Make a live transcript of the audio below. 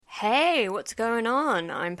Hey, what's going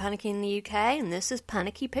on? I'm Panicky in the UK, and this is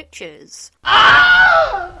Panicky Pictures.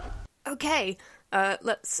 Okay,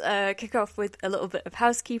 let's kick off with a little bit of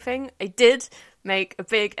housekeeping. I did make a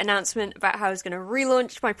big announcement about how I was going to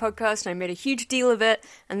relaunch my podcast, and I made a huge deal of it,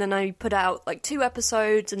 and then I put out like 2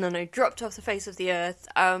 episodes, and then I dropped off the face of the earth.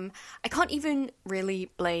 I can't even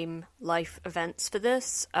really blame life events for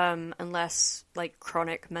this, unless like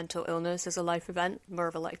chronic mental illness is a life event, more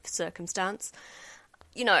of a life circumstance.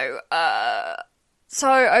 You know, so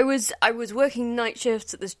I was working night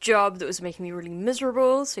shifts at this job that was making me really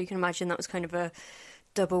miserable, so you can imagine that was kind of a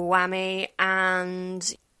double whammy,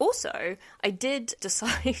 and also I did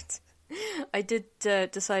decide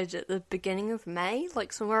at the beginning of May,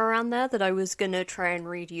 like somewhere around there, that I was gonna try and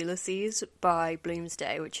read Ulysses by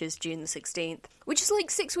Bloomsday, which is June the 16th, which is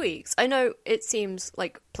like 6 weeks. I know it seems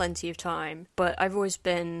like plenty of time, but I've always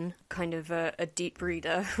been kind of a deep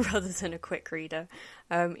reader rather than a quick reader.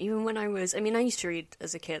 Even when I used to read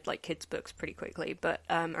as a kid, like kids' books pretty quickly, but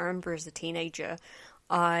I remember as a teenager,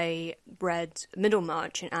 I read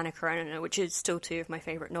Middlemarch and Anna Karenina, which is still 2 of my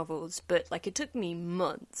favourite novels, but like it took me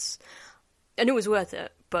months, and it was worth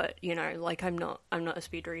it, but you know, like I'm not a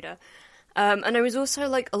speed reader. And I was also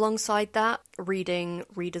like alongside that reading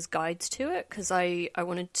readers' guides to it, because I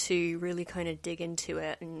wanted to really kind of dig into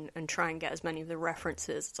it and try and get as many of the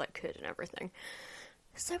references as I could and everything.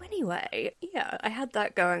 So anyway, yeah, I had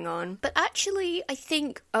that going on. But actually, I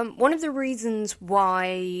think one of the reasons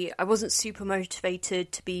why I wasn't super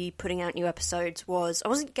motivated to be putting out new episodes was I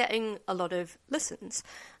wasn't getting a lot of listens.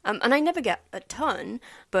 And I never get a ton,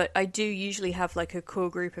 but I do usually have like a core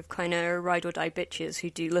group of kind of ride or die bitches who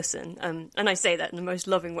do listen. And I say that in the most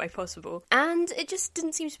loving way possible. And it just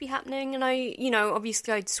didn't seem to be happening. And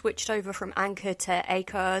obviously I'd switched over from Anchor to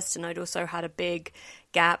Acast, and I'd also had a big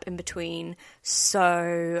gap in between,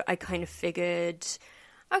 so I kind of figured,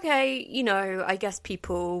 okay, I guess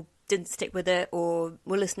people didn't stick with it or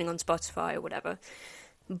were listening on Spotify or whatever.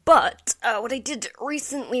 But what I did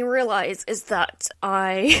recently realize is that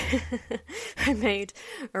I made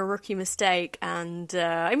a rookie mistake, and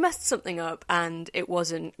I messed something up, and it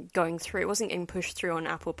wasn't going through. It wasn't getting pushed through on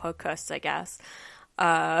Apple Podcasts, I guess.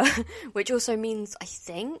 Which also means, I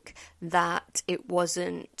think, that it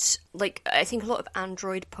wasn't, like, I think a lot of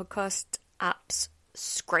Android podcast apps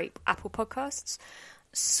scrape Apple Podcasts,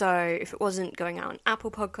 so if it wasn't going out on Apple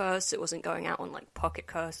Podcasts, it wasn't going out on, like, Pocket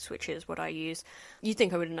Casts, which is what I use, you'd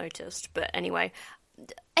think I would have noticed, but anyway,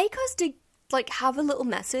 Acast did, like, have a little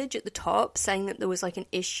message at the top saying that there was, like, an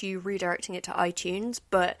issue redirecting it to iTunes,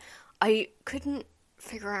 but I couldn't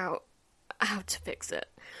figure out how to fix it.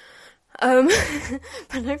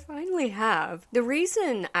 But I finally have. The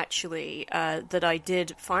reason, actually, that I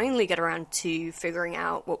did finally get around to figuring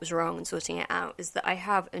out what was wrong and sorting it out is that I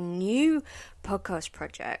have a new podcast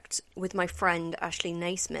project with my friend Ashley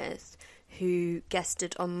Naismith, who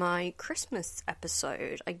guested on my Christmas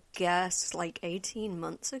episode, I guess, like 18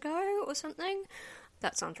 months ago or something.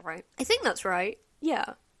 That sounds right. I think that's right.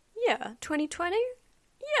 Yeah, 2020?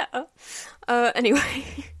 Yeah. Anyway...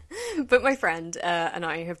 But my friend and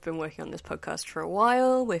I have been working on this podcast for a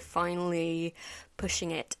while. We're finally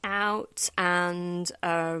pushing it out, and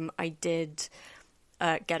I did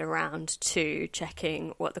get around to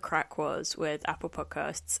checking what the crack was with Apple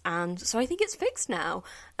Podcasts, and so I think it's fixed now.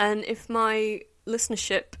 And if my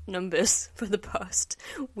listenership numbers for the past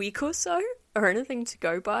week or so are anything to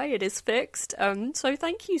go by, it is fixed. So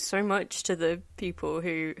thank you so much to the people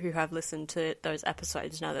who have listened to those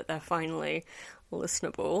episodes now that they're finally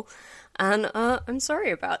listenable, and I'm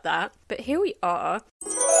sorry about that, but here we are.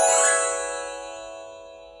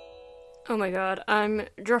 Oh my god, I'm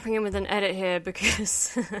dropping in with an edit here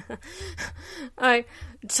because I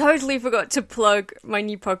totally forgot to plug my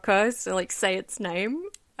new podcast and like say its name.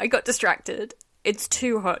 I got distracted. It's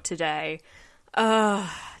too hot today.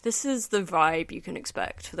 This is the vibe you can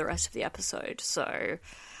expect for the rest of the episode, so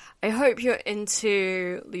I hope you're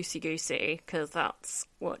into loosey-goosey, because that's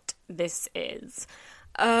what this is.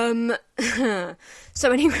 So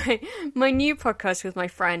anyway, my new podcast with my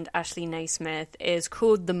friend Ashley Naismith is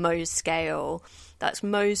called The Mohs Scale. That's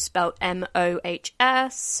Mohs spelled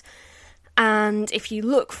M-O-H-S. And if you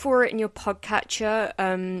look for it in your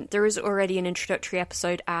podcatcher, there is already an introductory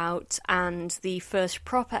episode out, and the first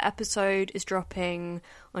proper episode is dropping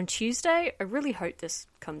on Tuesday. I really hope this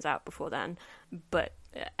comes out before then, but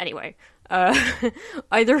anyway,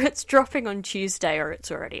 either it's dropping on Tuesday or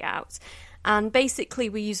it's already out. And basically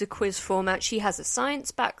we use a quiz format. She has a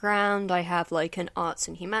science background, I have like an arts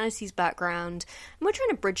and humanities background, and we're trying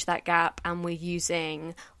to bridge that gap, and we're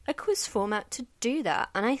using a quiz format to do that,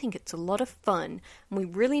 and I think it's a lot of fun, and we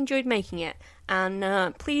really enjoyed making it,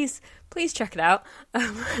 and please check it out.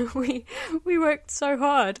 We worked so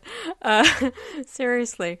hard.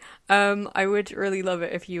 Seriously. I would really love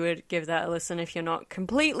it if you would give that a listen if you're not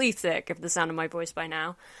completely sick of the sound of my voice by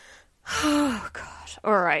now. Oh, God.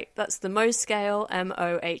 Alright, that's the Mohs scale,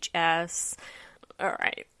 MOHS.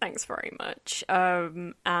 Alright, thanks very much.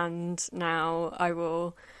 And now I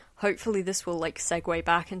will... Hopefully this will, segue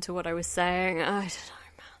back into what I was saying. I don't know,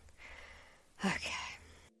 man. Okay.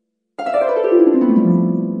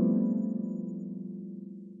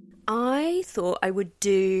 I thought I would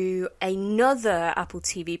do another Apple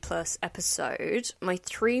TV Plus episode, my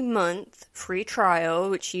 3-month free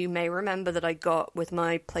trial, which you may remember that I got with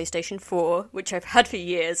my PlayStation 4, which I've had for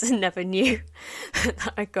years and never knew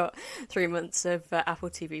that I got 3 months of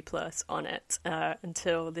Apple TV Plus on it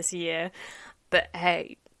until this year. But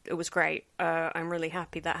hey, it was great. I'm really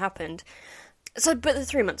happy that happened. But the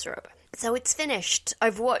 3 months are over. So it's finished.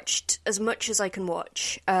 I've watched as much as I can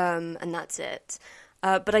watch, and that's it.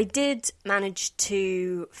 But I did manage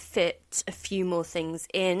to fit a few more things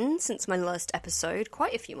in since my last episode,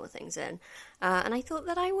 quite a few more things in. And I thought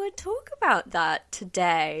that I would talk about that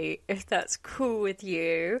today, if that's cool with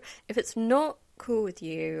you. If it's not cool with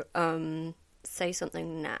you, say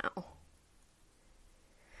something now.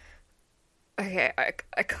 Okay,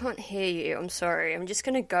 I can't hear you, I'm sorry. I'm just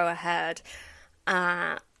going to go ahead.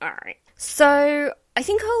 Alright. So, I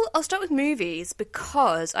think I'll start with movies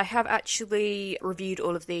because I have actually reviewed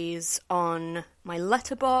all of these on my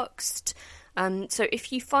Letterboxd. So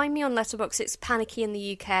if you find me on Letterboxd, it's Panicky in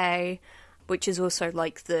the UK, which is also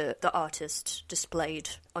the artist displayed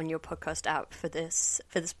on your podcast app for this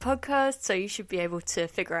podcast. So you should be able to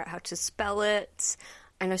figure out how to spell it.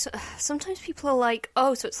 I know sometimes people are like,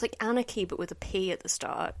 oh, so it's like anarchy but with a P at the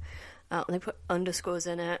start. And they put underscores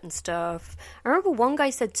in it and stuff. I remember one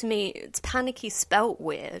guy said to me, it's panicky spelt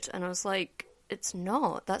weird. And I was like, it's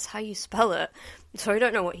not. That's how you spell it. So I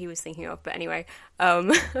don't know what he was thinking of. But anyway,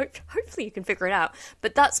 hopefully you can figure it out.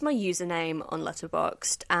 But that's my username on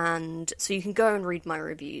Letterboxd. And so you can go and read my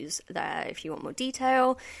reviews there if you want more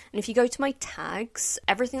detail. And if you go to my tags,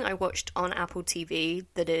 everything I watched on Apple TV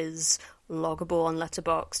that is loggable on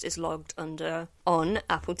Letterboxd is logged under on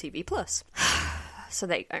Apple TV Plus. So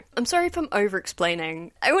there you go. I'm sorry if I'm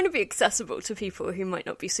over-explaining. I want to be accessible to people who might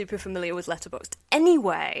not be super familiar with Letterboxd.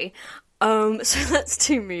 Anyway, so let's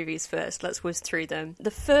do movies first. Let's whiz through them. The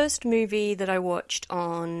first movie that I watched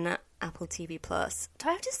on Apple TV Plus. Do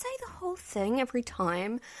I have to say the whole thing every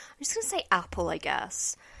time? I'm just going to say Apple, I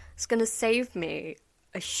guess. It's going to save me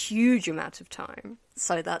a huge amount of time.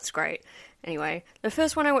 So that's great. Anyway, the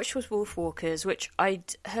first one I watched was Wolfwalkers, which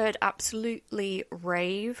I'd heard absolutely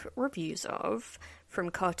rave reviews of from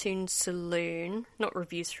Cartoon Saloon. Not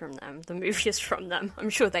reviews from them, the movie is from them. I'm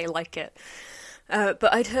sure they like it.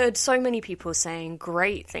 But I'd heard so many people saying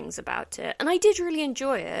great things about it, and I did really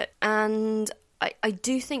enjoy it, and I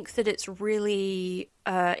do think that it's really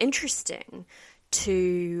interesting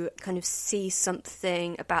to kind of see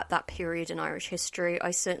something about that period in Irish history.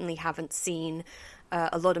 I certainly haven't seen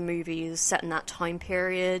a lot of movies set in that time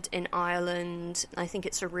period in Ireland. I think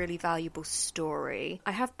it's a really valuable story.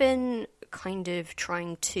 I have been kind of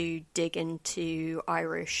trying to dig into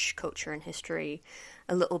Irish culture and history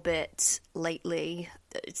a little bit lately.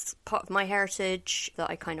 It's part of my heritage that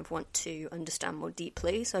I kind of want to understand more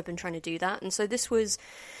deeply, so I've been trying to do that. And so this was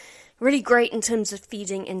really great in terms of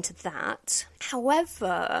feeding into that.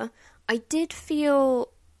 However, I did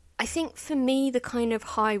feel... I think for me, the kind of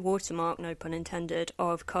high watermark, no pun intended,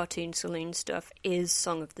 of Cartoon Saloon stuff is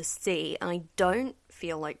Song of the Sea, and I don't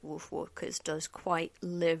feel like Wolfwalkers does quite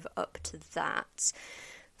live up to that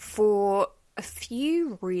for a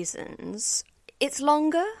few reasons. It's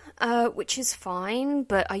longer, which is fine,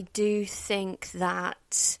 but I do think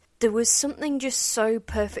that there was something just so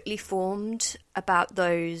perfectly formed about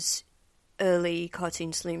those early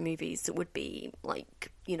Cartoon Saloon movies that would be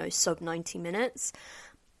sub 90 minutes.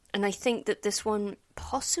 And I think that this one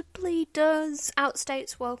possibly does outstay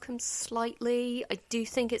its welcome slightly. I do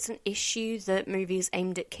think it's an issue that movies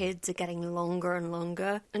aimed at kids are getting longer and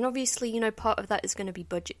longer. And obviously, part of that is going to be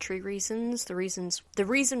budgetary reasons. The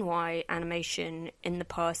reason why animation in the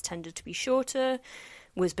past tended to be shorter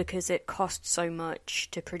was because it cost so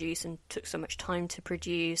much to produce and took so much time to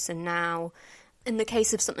produce. And now, in the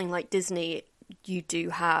case of something like Disney, you do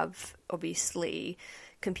have, obviously,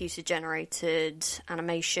 computer-generated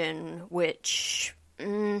animation, which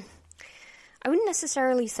I wouldn't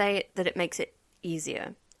necessarily say that it makes it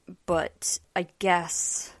easier, but I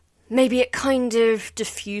guess maybe it kind of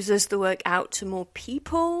diffuses the work out to more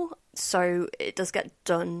people. so it does get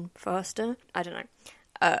done faster. I don't know.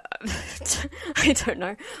 I don't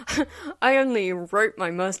know. I only wrote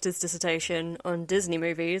my master's dissertation on Disney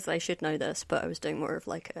movies. I should know this, but I was doing more of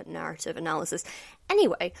like a narrative analysis.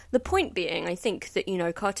 Anyway, the point being, I think that,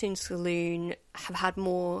 Cartoon Saloon have had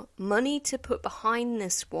more money to put behind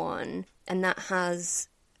this one, and that has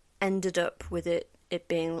ended up with it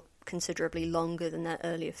being considerably longer than their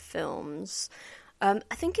earlier films. I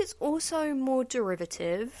think it's also more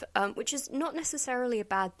derivative, which is not necessarily a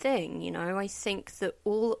bad thing, I think that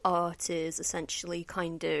all art is essentially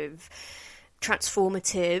kind of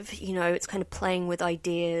transformative, it's kind of playing with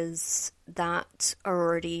ideas that are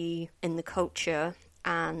already in the culture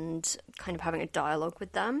and kind of having a dialogue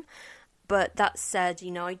with them. But that said,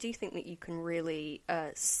 I do think that you can really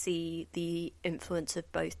see the influence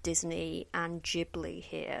of both Disney and Ghibli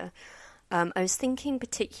here. I was thinking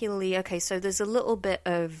particularly, okay, so there's a little bit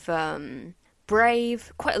of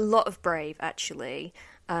Brave, quite a lot of Brave, actually.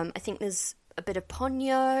 I think there's a bit of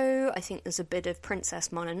Ponyo, I think there's a bit of Princess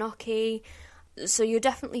Mononoke. So you're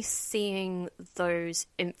definitely seeing those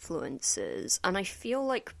influences. And I feel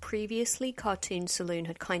like previously Cartoon Saloon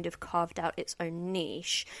had kind of carved out its own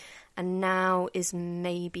niche, and now is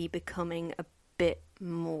maybe becoming a bit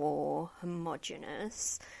more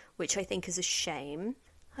homogenous, which I think is a shame.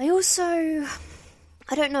 I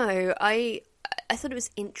don't know, I thought it was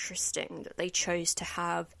interesting that they chose to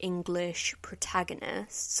have English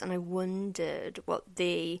protagonists, and I wondered what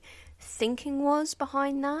the thinking was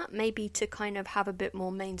behind that, maybe to kind of have a bit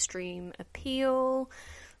more mainstream appeal,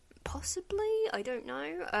 possibly, I don't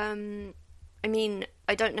know. I mean,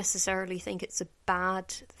 I don't necessarily think it's a bad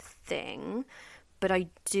thing, but I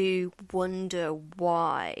do wonder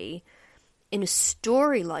why, in a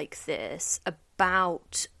story like this,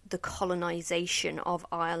 about the colonisation of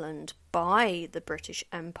Ireland by the British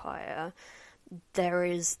Empire, there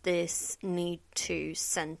is this need to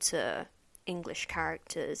centre English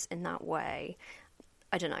characters in that way.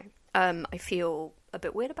 I don't know. I feel a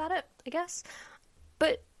bit weird about it, I guess.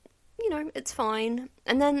 But, it's fine.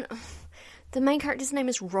 And then the main character's name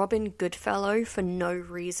is Robin Goodfellow for no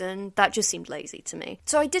reason. That just seemed lazy to me.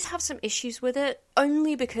 So I did have some issues with it,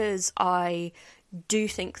 only because I do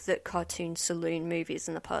think that Cartoon Saloon movies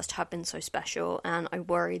in the past have been so special, and I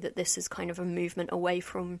worry that this is kind of a movement away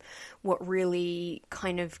from what really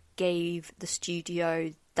kind of gave the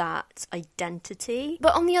studio that identity.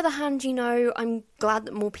 But on the other hand, I'm glad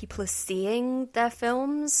that more people are seeing their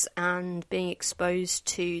films and being exposed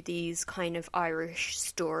to these kind of Irish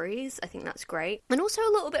stories. I think that's great. And also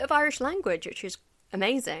a little bit of Irish language, which is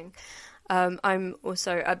amazing. I'm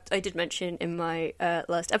also, I did mention in my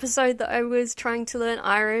last episode that I was trying to learn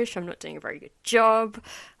Irish. I'm not doing a very good job,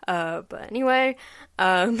 but anyway,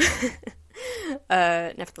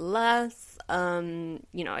 nevertheless,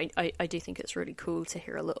 I do think it's really cool to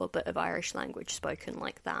hear a little bit of Irish language spoken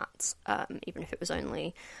like that, even if it was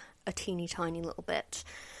only a teeny tiny little bit.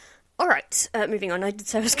 Alright, moving on. I did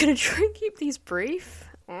say I was going to try and keep these brief.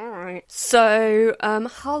 Alright. So,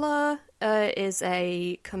 Hala is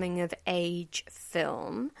a coming-of-age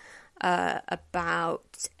film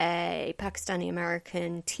about a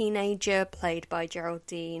Pakistani-American teenager played by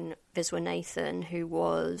Geraldine Viswanathan, who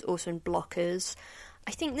was also in Blockers.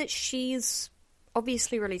 I think that she's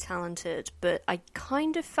obviously really talented, but I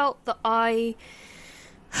kind of felt that I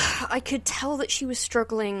could tell that she was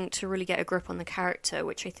struggling to really get a grip on the character,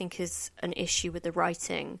 which I think is an issue with the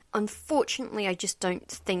writing. Unfortunately, I just don't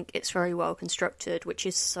think it's very well constructed, which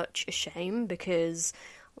is such a shame, because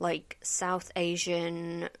South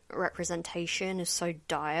Asian representation is so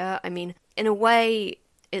dire. I mean, in a way,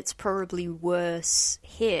 it's probably worse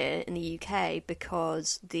here in the UK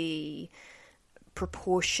because the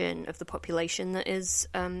proportion of the population that is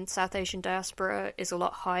South Asian diaspora is a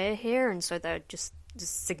lot higher here, and so they're just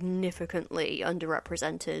significantly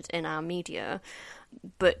underrepresented in our media.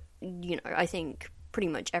 But, I think pretty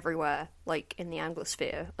much everywhere, in the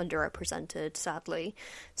Anglosphere, underrepresented, sadly.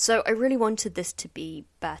 So I really wanted this to be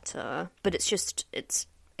better, but it's just, it's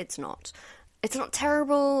not. It's not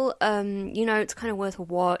terrible, it's kind of worth a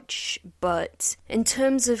watch, but in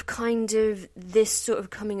terms of kind of this sort of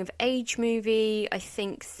coming-of-age movie, I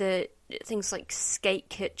think that things like Skate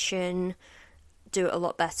Kitchen do it a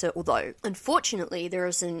lot better, although, unfortunately, there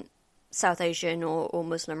isn't South Asian or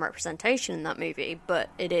Muslim representation in that movie, but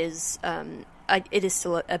it is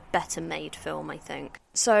still a better-made film, I think.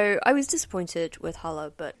 So, I was disappointed with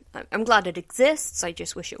Hala, but I'm glad it exists, I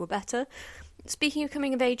just wish it were better. Speaking of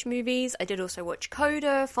coming-of-age movies, I did also watch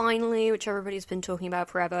Coda, finally, which everybody's been talking about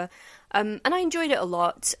forever, and I enjoyed it a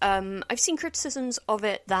lot. I've seen criticisms of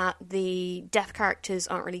it that the deaf characters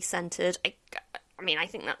aren't really centred. I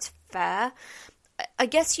think that's fair. I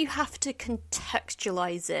guess you have to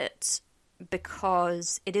contextualize it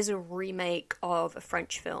because it is a remake of a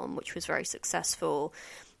French film which was very successful,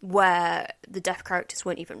 where the deaf characters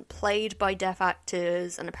weren't even played by deaf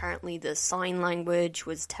actors, and apparently the sign language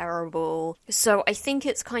was terrible. So I think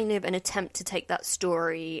it's kind of an attempt to take that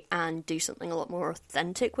story and do something a lot more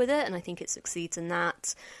authentic with it, and I think it succeeds in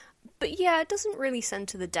that. But yeah, it doesn't really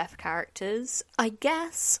centre the deaf characters. I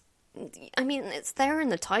guess, I mean, it's there in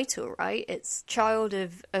the title, right? It's child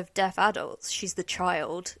of deaf adults. She's the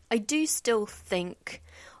child. I do still think,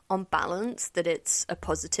 on balance, that it's a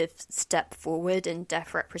positive step forward in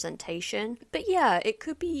deaf representation. But yeah, it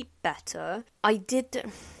could be better. I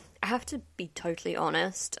have to be totally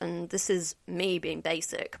honest, and this is me being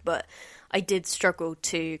basic, but I did struggle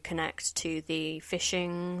to connect to the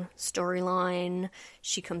fishing storyline.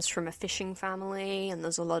 She comes from a fishing family, and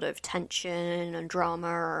there's a lot of tension and drama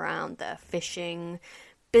around their fishing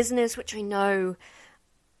business, which I know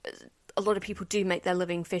a lot of people do make their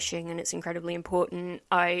living fishing, and it's incredibly important.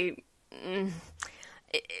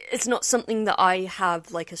 It's not something that I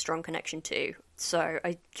have, like, a strong connection to, so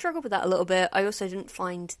I struggled with that a little bit. I also didn't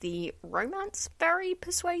find the romance very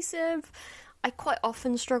persuasive. I quite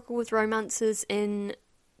often struggle with romances in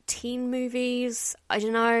teen movies. I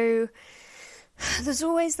don't know. There's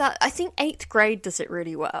always that. I think 8th Grade does it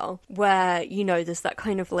really well, where, you know, there's that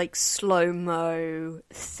kind of like slow-mo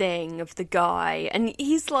thing of the guy, and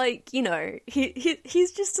he's like, you know,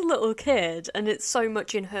 he's just a little kid, and it's so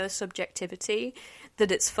much in her subjectivity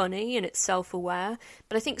that it's funny and it's self-aware.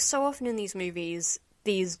 But I think so often in these movies,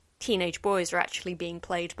 these teenage boys are actually being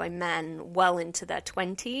played by men well into their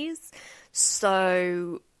 20s.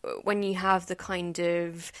 So when you have the kind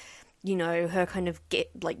of, you know, her kind of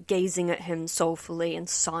gazing at him soulfully and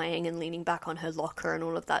sighing and leaning back on her locker and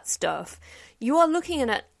all of that stuff, you are looking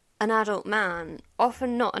at an adult man,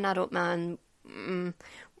 often not an adult man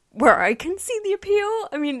where I can see the appeal.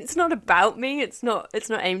 I mean, it's not about me, it's not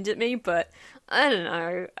aimed at me, but I don't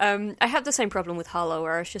know. I have the same problem with Harlow,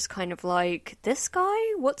 where I was just kind of like, this guy?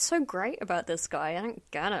 What's so great about this guy? I don't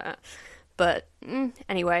get it. But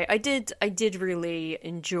anyway, I did really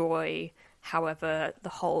enjoy, however, the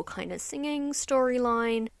whole kind of singing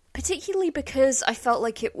storyline, particularly because I felt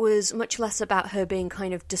like it was much less about her being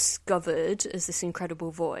kind of discovered as this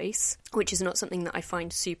incredible voice, which is not something that I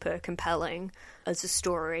find super compelling as a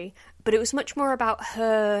story, but it was much more about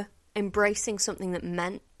her embracing something that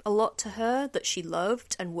meant a lot to her, that she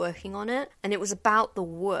loved, and working on it. And it was about the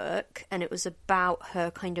work, and it was about her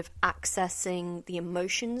kind of accessing the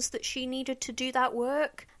emotions that she needed to do that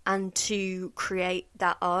work and to create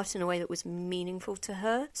that art in a way that was meaningful to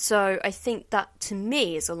her. So I think that, to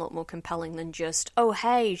me, is a lot more compelling than just, oh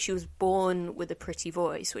hey, she was born with a pretty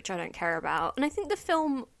voice, which I don't care about. And I think the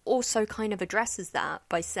film also kind of addresses that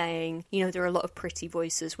by saying, you know, there are a lot of pretty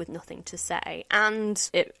voices with nothing to say, and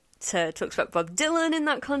it talks about Bob Dylan in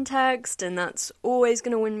that context, and that's always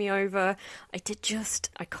going to win me over. I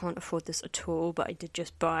can't afford this at all, but I did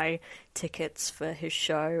just buy tickets for his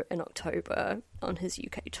show in October on his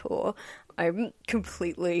UK tour. I'm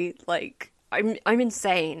completely, like, I'm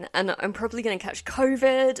insane, and I'm probably going to catch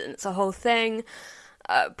COVID, and it's a whole thing.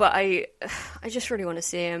 But I just really want to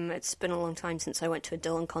see him. It's been a long time since I went to a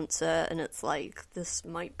Dylan concert, and it's like, this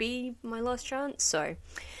might be my last chance. So,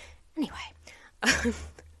 anyway.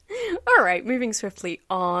 Alright, moving swiftly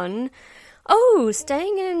on. Oh,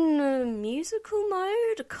 staying in musical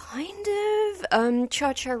mode, kind of.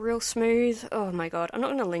 Cha-Cha Real Smooth. Oh my god, I'm not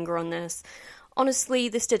going to linger on this. Honestly,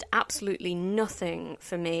 this did absolutely nothing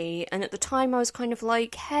for me, and at the time I was kind of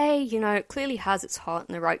like, hey, you know, it clearly has its heart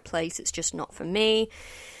in the right place, it's just not for me.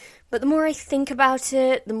 But the more I think about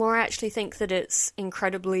it, the more I actually think that it's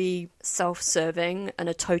incredibly self-serving and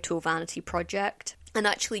a total vanity project, and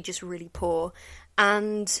actually just really poor.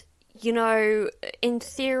 And, you know, in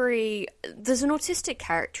theory, there's an autistic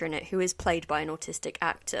character in it who is played by an autistic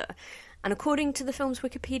actor. And according to the film's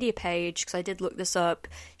Wikipedia page, because I did look this up,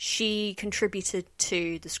 she contributed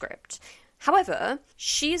to the script. However,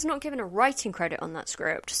 she is not given a writing credit on that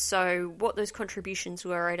script, so what those contributions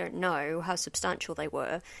were, I don't know, how substantial they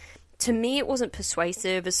were. To me, it wasn't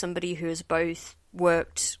persuasive as somebody who has both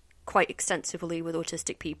worked quite extensively with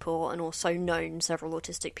autistic people and also known several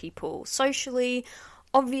autistic people socially.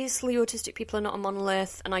 Obviously, autistic people are not a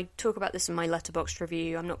monolith, and I talk about this in my Letterboxd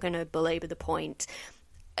review. I'm not going to belabor the point.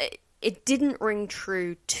 It didn't ring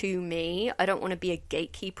true to me. I don't want to be a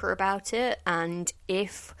gatekeeper about it, and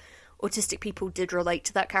if autistic people did relate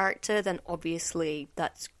to that character, then obviously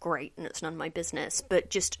that's great and it's none of my business. But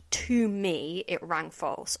just to me, it rang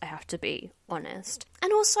false, I have to be honest.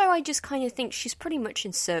 And also, I just kind of think she's pretty much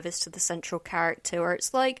in service to the central character, where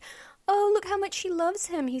it's like, oh, look how much she loves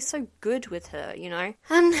him, he's so good with her, you know?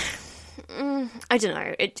 And I don't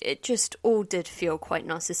know, it just all did feel quite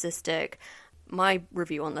narcissistic. My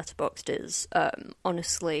review on Letterboxd is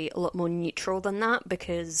honestly a lot more neutral than that,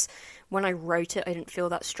 because when I wrote it I didn't feel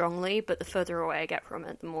that strongly, but the further away I get from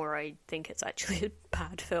it, the more I think it's actually a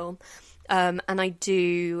bad film. And I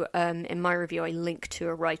do, in my review, I link to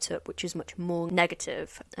a write-up which is much more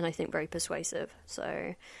negative and I think very persuasive,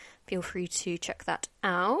 so feel free to check that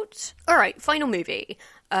out. Alright, final movie.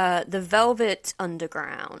 The Velvet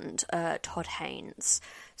Underground, Todd Haynes.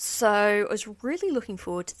 So I was really looking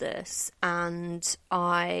forward to this, and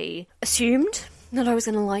I assumed that I was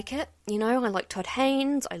going to like it. You know, I like Todd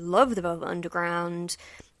Haynes, I love The Velvet Underground.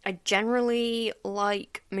 I generally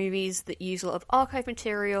like movies that use a lot of archive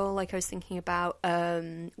material, like I was thinking about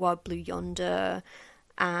Wild Blue Yonder,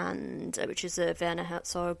 and which is a Werner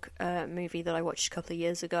Herzog movie that I watched a couple of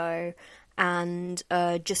years ago, and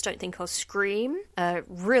Just Don't Think I'll Scream,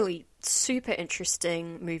 really super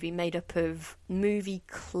interesting movie made up of movie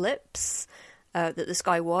clips that this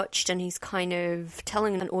guy watched, and he's kind of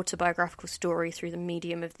telling an autobiographical story through the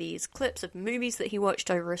medium of these clips of movies that he watched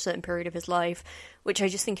over a certain period of his life, which I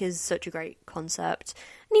just think is such a great concept.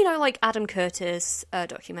 And, you know, like Adam Curtis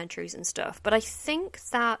documentaries and stuff, but I think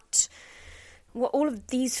that what all of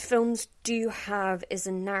these films do have is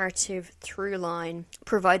a narrative through line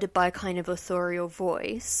provided by a kind of authorial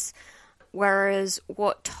voice, whereas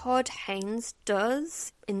what Todd Haynes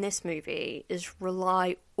does in this movie is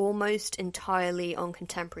rely almost entirely on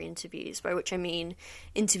contemporary interviews, by which I mean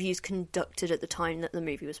interviews conducted at the time that the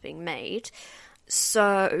movie was being made.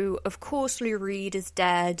 So, of course, Lou Reed is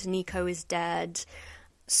dead, Nico is dead,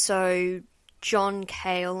 so John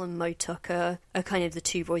Cale and Mo Tucker are kind of the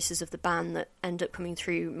two voices of the band that end up coming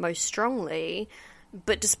through most strongly.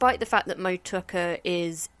 But despite the fact that Mo Tucker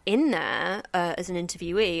is in there as an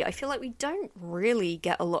interviewee, I feel like we don't really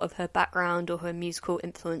get a lot of her background or her musical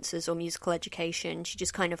influences or musical education. She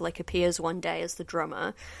just kind of like appears one day as the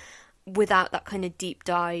drummer without that kind of deep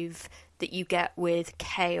dive that you get with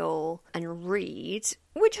Cale and Reed,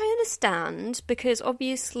 which I understand because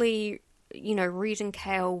obviously, you know, Reed and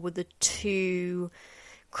Cale were the two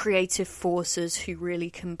creative forces who really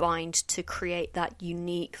combined to create that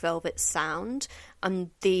unique Velvet sound, and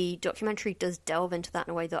the documentary does delve into that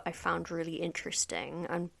in a way that I found really interesting,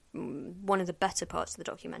 and one of the better parts of the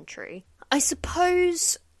documentary. I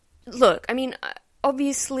suppose, look, I mean,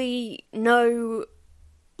 obviously no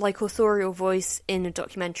like authorial voice in a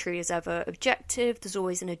documentary is ever objective, there's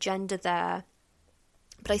always an agenda there.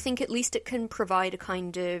 But I think at least it can provide a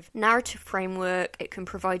kind of narrative framework, it can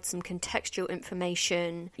provide some contextual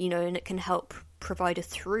information, you know, and it can help provide a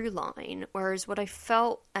through line. Whereas what I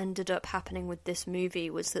felt ended up happening with this movie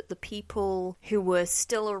was that the people who were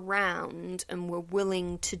still around and were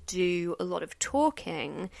willing to do a lot of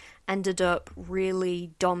talking ended up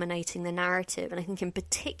really dominating the narrative. And I think in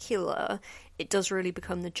particular, it does really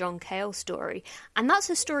become the John Cale story. And that's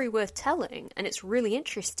a story worth telling, and it's really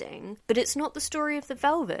interesting, but it's not the story of the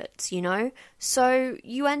Velvets, you know? So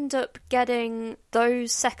you end up getting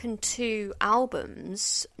those second two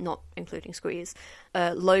albums, not including Squeeze,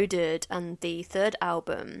 Loaded and the third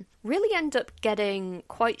album, really end up getting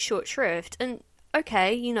quite short shrift. And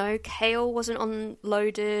okay, you know, Cale wasn't on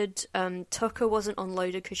Loaded, Tucker wasn't on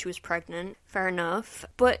Loaded because she was pregnant, fair enough,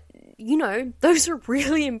 but, you know, those are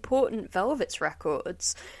really important Velvets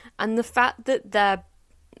records, and the fact that they're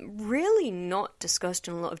really not discussed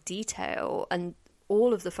in a lot of detail, and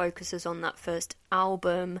all of the focus is on that first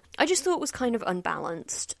album, I just thought was kind of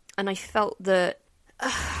unbalanced, and I felt that,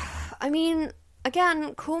 I mean,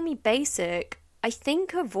 again, call me basic, I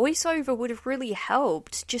think a voiceover would have really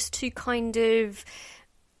helped just to kind of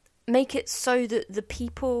make it so that the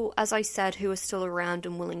people, as I said, who are still around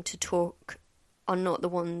and willing to talk are not the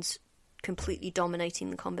ones completely dominating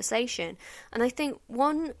the conversation. And I think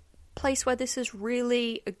one place where this is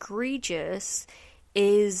really egregious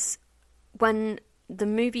is when the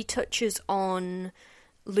movie touches on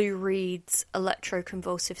Lou Reed's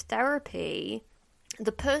electroconvulsive therapy.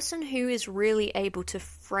 The person who is really able to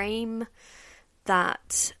frame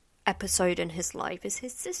that episode in his life is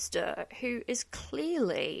his sister, who is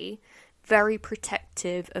clearly very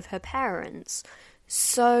protective of her parents.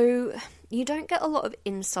 So you don't get a lot of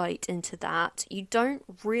insight into that. You don't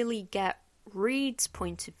really get Reed's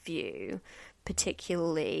point of view,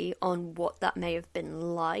 particularly on what that may have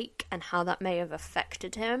been like and how that may have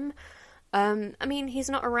affected him. I mean, he's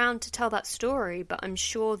not around to tell that story, but I'm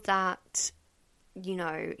sure that, you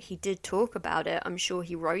know, he did talk about it. I'm sure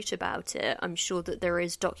he wrote about it. I'm sure that there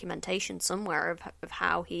is documentation somewhere of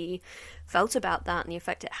how he felt about that and the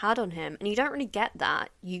effect it had on him. And you don't really get that.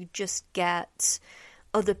 You just get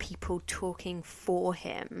other people talking for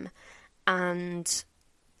him. And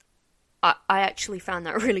I actually found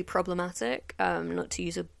that really problematic, not to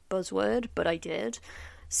use a buzzword, but I did.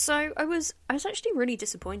 So I was actually really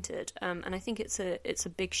disappointed, and I think it's a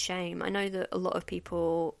big shame. I know that a lot of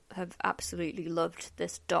people have absolutely loved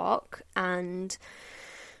this doc, and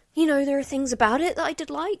you know, there are things about it that I did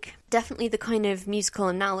like. Definitely the kind of musical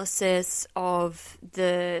analysis of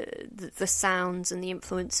the sounds and the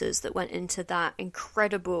influences that went into that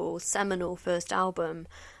incredible, seminal first album.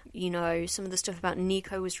 You know, some of the stuff about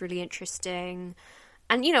Nico was really interesting.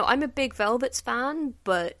 And, you know, I'm a big Velvets fan,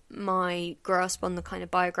 but my grasp on the kind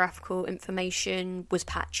of biographical information was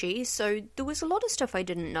patchy, so there was a lot of stuff I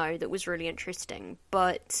didn't know that was really interesting.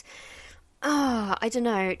 But, I don't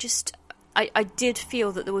know, just... I did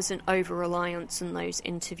feel that there was an over-reliance on those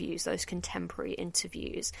interviews, those contemporary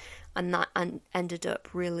interviews, and that ended up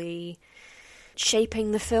really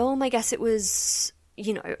shaping the film. I guess it was,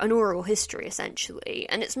 you know, an oral history, essentially.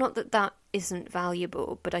 And it's not that that isn't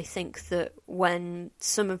valuable, but I think that when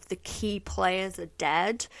some of the key players are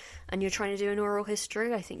dead and you're trying to do an oral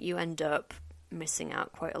history, I think you end up missing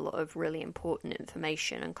out quite a lot of really important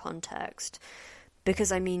information and context.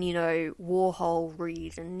 Because, I mean, you know, Warhol,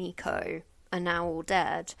 Reed and Nico are now all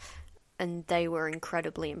dead, and they were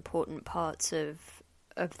incredibly important parts of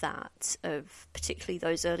that, of particularly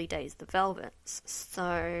those early days of the Velvets.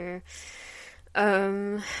 So,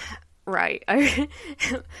 right,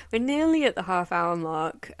 we're nearly at the half-hour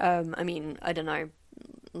mark. I mean, I don't know,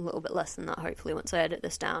 a little bit less than that, hopefully, once I edit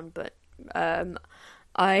this down, but,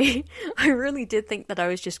 I really did think that I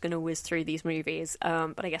was just going to whiz through these movies,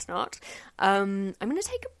 but I guess not. I'm going to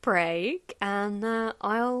take a break, and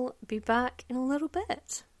I'll be back in a little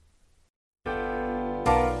bit.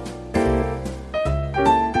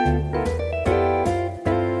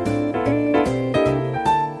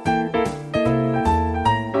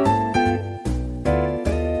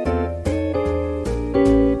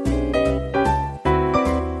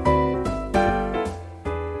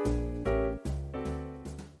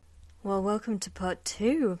 Welcome to part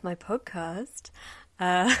 2 of my podcast.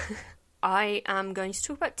 I am going to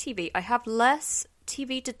talk about TV. I have less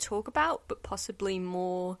TV to talk about, but possibly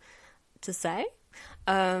more to say.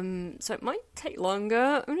 So it might take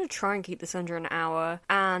longer. I'm going to try and keep this under an hour.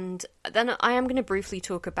 And then I am going to briefly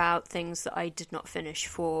talk about things that I did not finish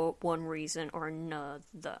for one reason or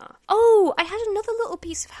another. Oh, I had another little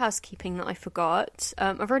piece of housekeeping that I forgot.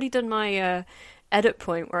 I've already done my... edit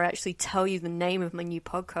point where I actually tell you the name of my new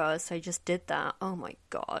podcast. I just did that. Oh my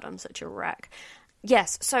god, I'm such a wreck.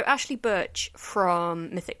 Yes, so Ashley Birch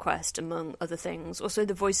from Mythic Quest, among other things. Also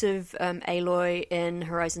the voice of Aloy in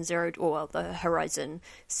Horizon Zero, or well, the Horizon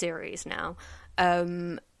series now.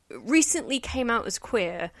 Recently came out as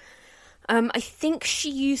queer. I think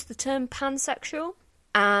she used the term pansexual,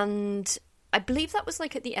 and I believe that was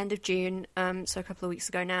like at the end of June, so a couple of weeks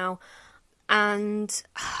ago now. And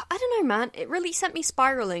I don't know, man, it really sent me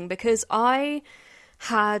spiraling because I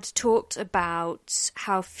had talked about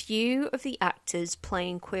how few of the actors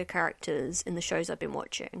playing queer characters in the shows I've been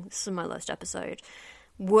watching, this is my last episode,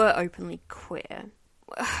 were openly queer.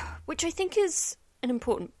 Which I think is an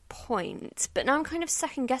important point, but now I'm kind of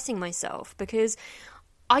second-guessing myself because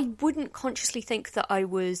I wouldn't consciously think that I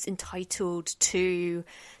was entitled to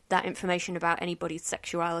that information about anybody's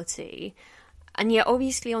sexuality. And yet,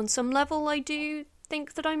 obviously, on some level, I do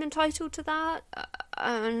think that I'm entitled to that.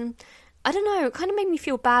 I don't know, it kind of made me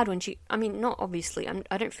feel bad when she... I mean, not obviously,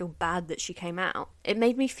 I don't feel bad that she came out. It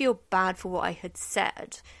made me feel bad for what I had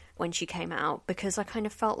said when she came out, because I kind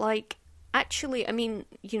of felt like, actually, I mean,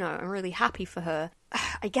 you know, I'm really happy for her.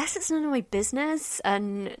 I guess it's none of my business,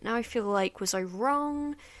 and now I feel like, was I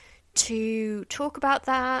wrong to talk about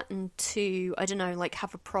that and to, I don't know, like,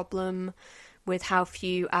 have a problem with how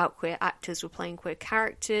few out queer actors were playing queer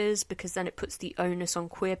characters, because then it puts the onus on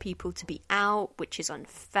queer people to be out, which is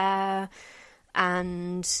unfair.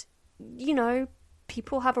 And, you know,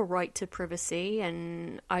 people have a right to privacy,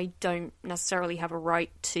 and I don't necessarily have a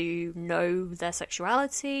right to know their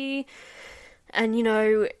sexuality. And, you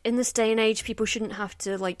know, in this day and age, people shouldn't have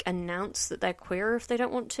to, like, announce that they're queer if they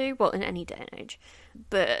don't want to. Well, in any day and age.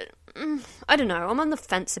 But, I don't know, I'm on the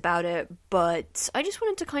fence about it, but I just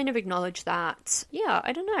wanted to kind of acknowledge that, yeah,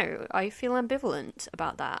 I don't know, I feel ambivalent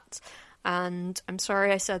about that. And I'm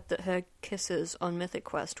sorry I said that her kisses on Mythic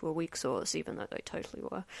Quest were weak sauce, even though they totally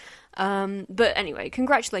were. But anyway,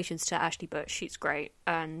 congratulations to Ashley Butch. She's great.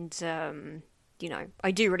 And,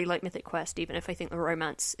 I do really like Mythic Quest, even if I think the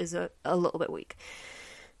romance is a little bit weak.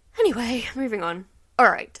 Anyway, moving on.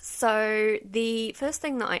 Alright, so the first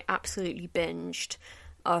thing that I absolutely binged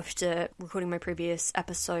after recording my previous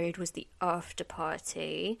episode was the After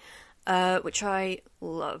Party, which I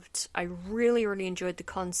loved. I really, really enjoyed the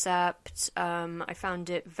concept. I found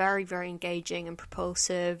it very, very engaging and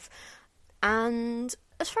propulsive. And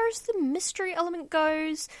as far as the mystery element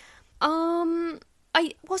goes,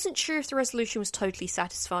 I wasn't sure if the resolution was totally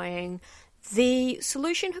satisfying. The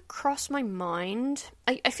solution had crossed my mind.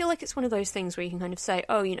 I feel like it's one of those things where you can kind of say,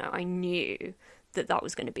 oh, I knew that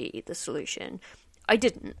was going to be the solution. I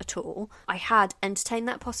didn't at all. I had entertained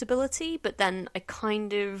that possibility, but then I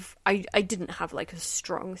didn't have like a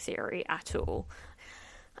strong theory at all.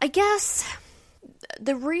 I guess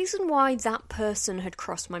the reason why that person had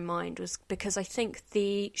crossed my mind was because I think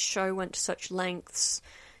the show went to such lengths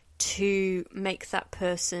to make that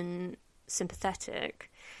person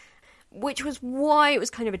sympathetic, which was why it was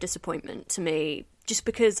kind of a disappointment to me, just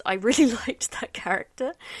because I really liked that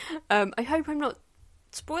character. I hope I'm not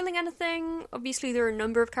spoiling anything. Obviously, there are a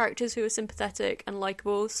number of characters who are sympathetic and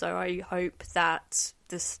likeable, so I hope that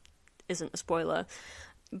this isn't a spoiler.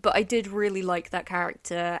 But I did really like that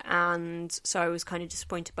character, and so I was kind of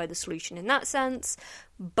disappointed by the solution in that sense.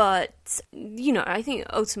 But, I think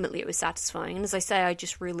ultimately it was satisfying. And as I say, I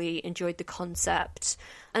just really enjoyed the concept.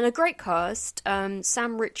 And a great cast.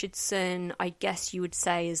 Sam Richardson, I guess you would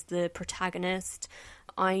say, is the protagonist.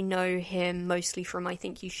 I know him mostly from I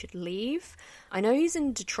Think You Should Leave. I know he's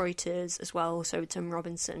in Detroiters as well, also with Tim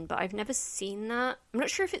Robinson, but I've never seen that. I'm not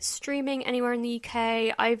sure if it's streaming anywhere in the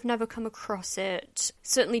UK. I've never come across it.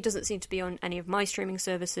 Certainly doesn't seem to be on any of my streaming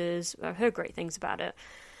services. I've heard great things about it.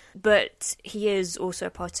 But he is also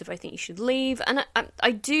a part of I Think You Should Leave, and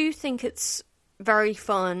I do think it's very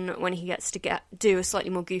fun when he gets to do a slightly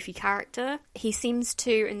more goofy character. He seems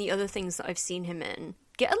to, in the other things that I've seen him in,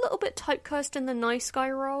 get a little bit typecast in the nice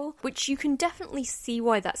guy role, which you can definitely see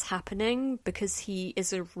why that's happening, because he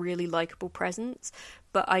is a really likeable presence,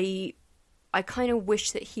 but I kind of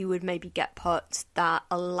wish that he would maybe get parts that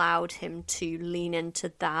allowed him to lean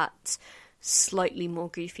into that slightly more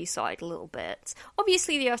goofy side a little bit.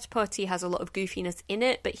 Obviously, the After Party has a lot of goofiness in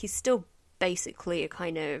it, but he's still basically a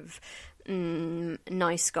kind of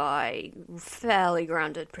nice guy, fairly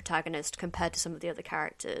grounded protagonist compared to some of the other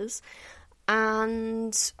characters.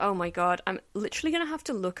 And, oh my god, I'm literally going to have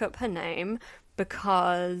to look up her name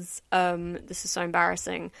because this is so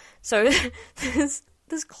embarrassing. So there's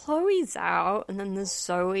Chloe Zhao, and then there's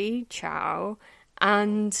Zoe Chow,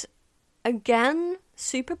 and again,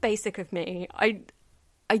 super basic of me, I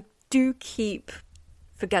do keep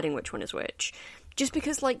forgetting which one is which, just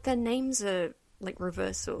because, like, their names are, like,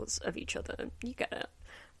 reversals of each other. You get it.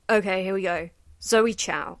 Okay, here we go. Zoe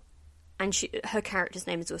Chow. And her character's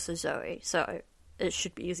name is also Zoe, so it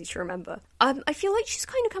should be easy to remember. I feel like she's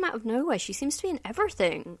kind of come out of nowhere. She seems to be in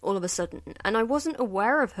everything all of a sudden, and I wasn't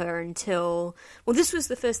aware of her until... Well, this was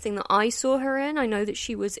the first thing that I saw her in. I know that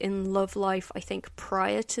she was in Love Life, I think,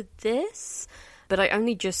 prior to this, but I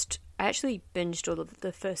actually binged all of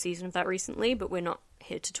the first season of that recently, but we're not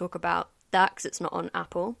here to talk about that because it's not on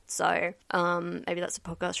Apple, so maybe that's a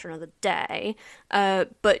podcast for another day.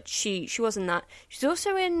 But she was in that. She's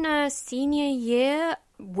also in Senior Year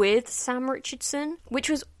with Sam Richardson, which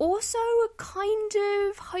was also a kind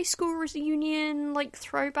of high school reunion, like,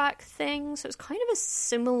 throwback thing, so it's kind of a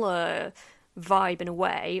similar vibe in a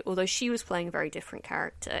way, although she was playing a very different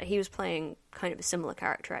character. He was playing kind of a similar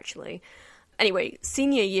character, actually. Anyway,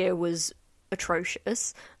 Senior Year was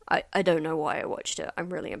atrocious. I don't know why I watched it. I'm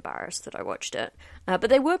really embarrassed that I watched it. But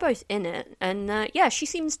they were both in it. And yeah, she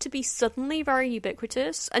seems to be suddenly very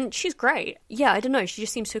ubiquitous. And she's great. Yeah, I don't know. She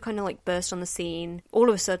just seems to kind of like burst on the scene all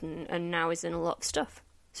of a sudden and now is in a lot of stuff.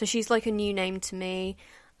 So she's like a new name to me.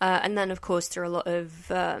 And then, of course, there are a lot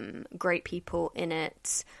of great people in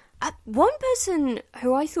it. One person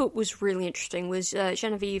who I thought was really interesting was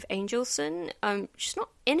Genevieve Angelson. She's not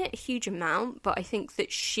in it a huge amount, but I think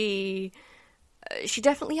that she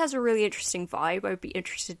definitely has a really interesting vibe. I would be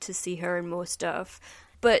interested to see her in more stuff.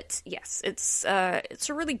 But yes, it's a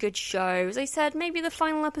really good show. As I said, maybe the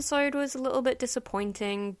final episode was a little bit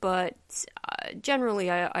disappointing, but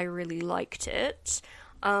generally I really liked it.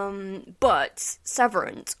 But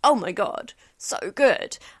Severance, oh my god, so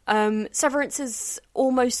good. Severance is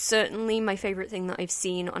almost certainly my favourite thing that I've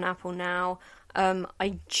seen on Apple now.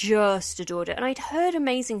 I just adored it. And I'd heard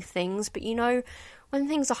amazing things, but when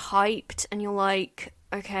things are hyped and you're like,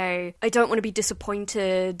 okay, I don't want to be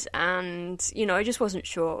disappointed, and, you know, I just wasn't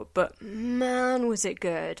sure, but man, was it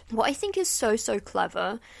good. What I think is so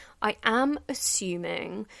clever, I am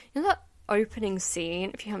assuming, you know that opening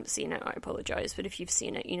scene, if you haven't seen it, I apologise, but if you've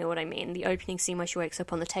seen it, you know what I mean, the opening scene where she wakes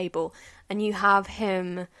up on the table, and you have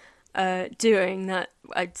him doing that,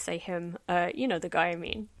 I'd say him, you know the guy I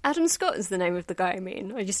mean. Adam Scott is the name of the guy I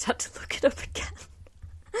mean, I just had to look it up again.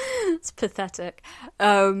 It's pathetic.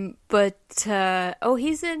 He's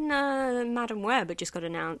in Madam Web, it just got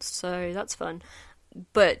announced, so that's fun.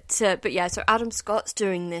 But yeah, so Adam Scott's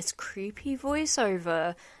doing this creepy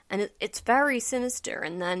voiceover, and it's very sinister,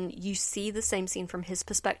 and then you see the same scene from his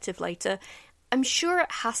perspective later. I'm sure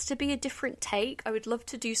it has to be a different take. I would love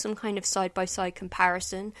to do some kind of side-by-side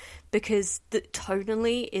comparison, because the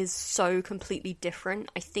tonally is so completely different.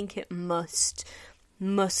 I think it must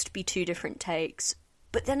be two different takes.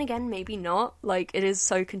 But then again, maybe not. Like, it is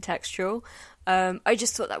so contextual. I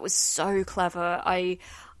just thought that was so clever. I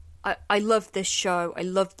loved this show. I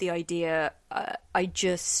loved the idea. I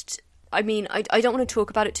don't want to talk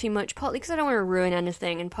about it too much, partly because I don't want to ruin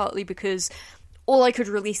anything, and partly because all I could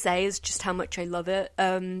really say is just how much I love it.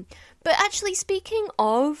 But actually, speaking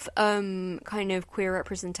of kind of queer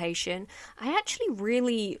representation, I actually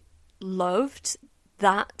really loved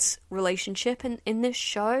that relationship in this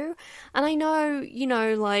show. And I know, you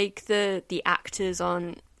know, like the actors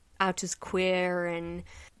aren't out as queer, and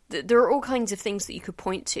there are all kinds of things that you could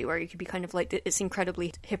point to where you could be kind of like, it's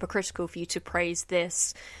incredibly hypocritical for you to praise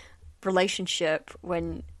this relationship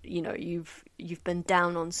when, you know, you've been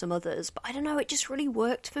down on some others. But I don't know, it just really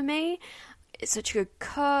worked for me. It's such a good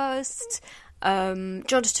cast. John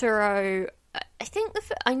Turturro,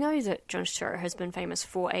 I know that John Turturro has been famous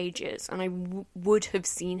for ages, and I would have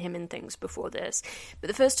seen him in things before this, but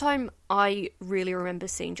the first time I really remember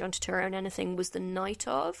seeing John Turturro in anything was The Night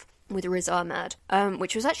Of, with Riz Ahmed,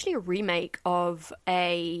 which was actually a remake of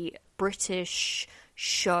a British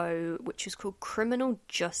show which is called Criminal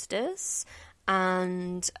Justice,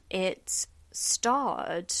 and it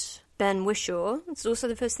starred Ben Whishaw. It's also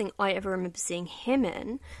the first thing I ever remember seeing him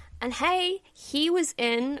in. And hey, he was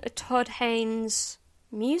in a Todd Haynes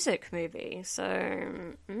music movie,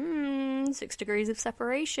 so 6 Degrees of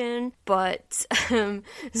Separation. But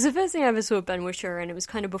it's the first thing I ever saw Ben Whishaw, and it was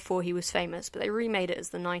kind of before he was famous, but they remade it as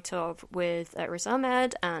The Night Of with Riz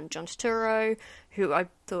Ahmed and John Turturro, who I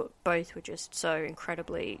thought both were just so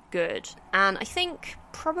incredibly good. And I think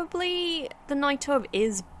probably The Night Of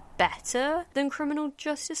is better than Criminal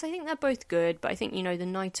Justice. I think they're both good, but I think, you know, The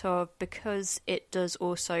Night Of, because it does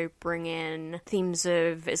also bring in themes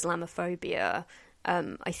of Islamophobia,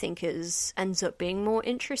 I think ends up being more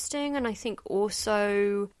interesting. And I think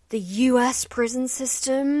also the US prison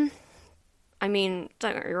system, I mean,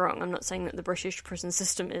 don't get me wrong, I'm not saying that the British prison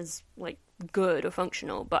system is, like, good or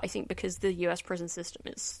functional, but I think because the US prison system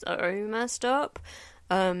is so messed up,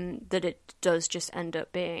 that it does just end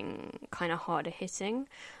up being kind of harder hitting.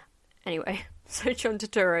 Anyway, so John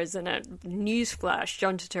Turturro's in it. Newsflash,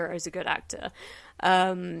 John Turturro's a good actor.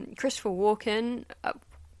 Christopher Walken,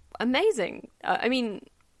 amazing. I mean,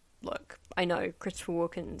 look, I know Christopher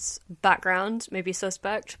Walken's background may be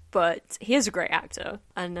suspect, but he is a great actor,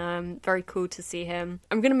 and very cool to see him.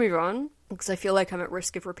 I'm going to move on, because I feel like I'm at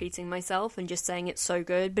risk of repeating myself and just saying it's so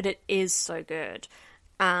good, but it is so good.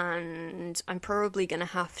 And I'm probably going to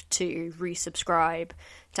have to resubscribe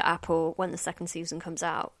to Apple when the second season comes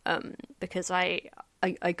out, because I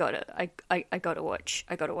gotta watch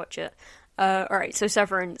it. Alright, so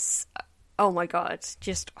Severance, oh my god,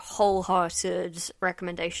 just wholehearted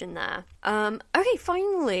recommendation there.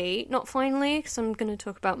 Okay, not finally, because I'm going to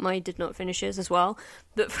talk about my did not finishes as well,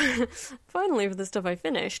 but finally for the stuff I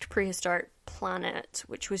finished, Prehistoric Planet,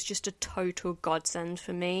 which was just a total godsend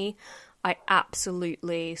for me. I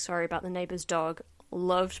absolutely, sorry about the neighbour's dog,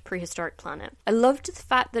 loved Prehistoric Planet. I loved the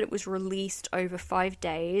fact that it was released over 5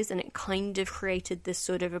 days, and it kind of created this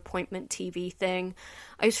sort of appointment TV thing.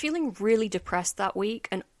 I was feeling really depressed that week,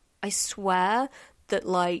 and I swear that,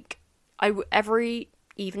 like, every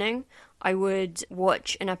evening I would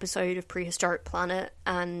watch an episode of Prehistoric Planet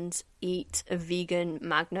and eat a vegan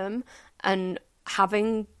Magnum, and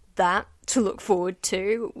having that to look forward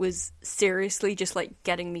to was seriously just like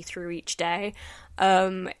getting me through each day.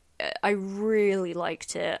 I really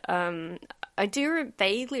liked it. I do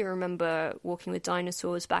vaguely remember Walking with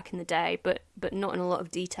Dinosaurs back in the day, but not in a lot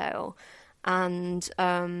of detail. And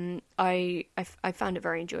I found it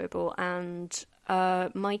very enjoyable. And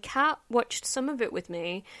my cat watched some of it with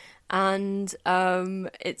me, and I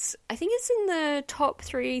think it's in the top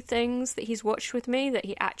 3 things that he's watched with me that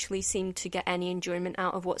he actually seemed to get any enjoyment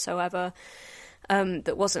out of whatsoever.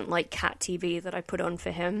 that wasn't like cat TV that I put on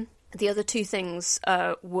for him. The other two things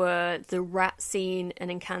were the rat scene in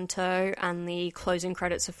Encanto and the closing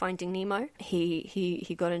credits of Finding Nemo.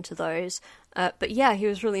 He got into those. But yeah, he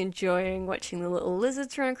was really enjoying watching the little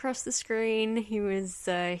lizards run across the screen. He was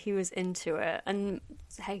into it. And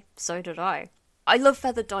hey, so did I. I love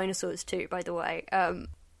feathered dinosaurs too, by the way.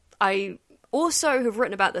 I also have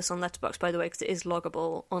written about this on Letterboxd, by the way, because it is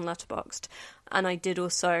loggable on Letterboxd. And I did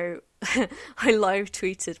also... I live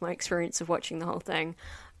tweeted my experience of watching the whole thing.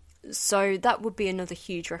 So that would be another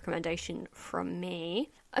huge recommendation from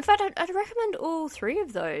me. In fact, I'd recommend all three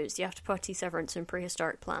of those, The After Party, Severance, and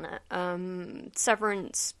Prehistoric Planet.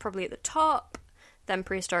 Severance probably at the top, then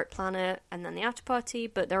Prehistoric Planet, and then The After Party,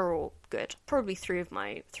 but they're all good. Probably three of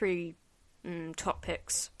my top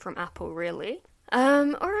picks from Apple, really.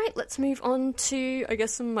 Alright, let's move on to, I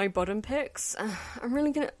guess, some of my bottom picks. I'm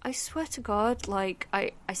really gonna... I swear to God, like,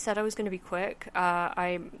 I said I was gonna be quick.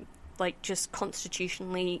 I'm... like, just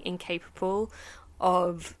constitutionally incapable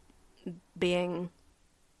of being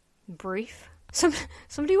brief.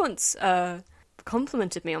 Somebody once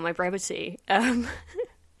complimented me on my brevity, but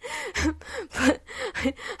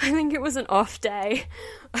I think it was an off day.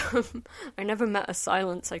 I never met a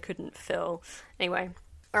silence I couldn't fill. Anyway.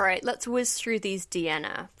 Alright, let's whiz through these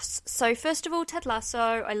DNFs. So first of all, Ted Lasso.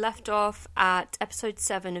 I left off at episode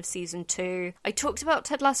 7 of season 2. I talked about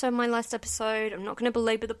Ted Lasso in my last episode. I'm not going to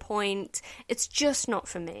belabor the point. It's just not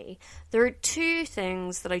for me. There are two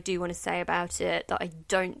things that I do want to say about it that I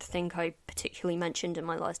don't think I particularly mentioned in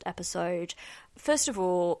my last episode. First of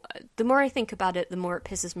all, the more I think about it, the more it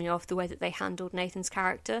pisses me off the way that they handled Nathan's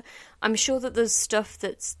character. I'm sure that there's stuff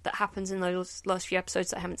that happens in those last few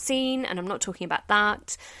episodes that I haven't seen, and I'm not talking about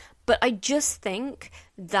that. But I just think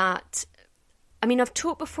that... I mean, I've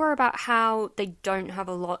talked before about how they don't have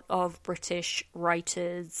a lot of British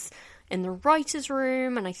writers in the writer's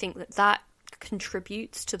room, and I think that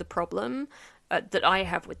contributes to the problem that I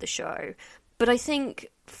have with the show. But I think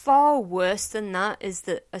far worse than that is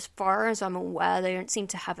that, as far as I'm aware, they don't seem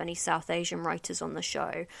to have any South Asian writers on the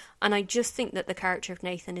show. And I just think that the character of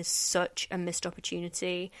Nathan is such a missed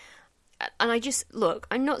opportunity. And I just, look,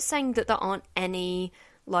 I'm not saying that there aren't any,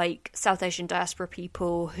 like, South Asian diaspora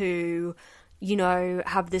people who, you know,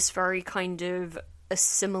 have this very kind of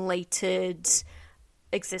assimilated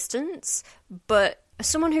existence, but as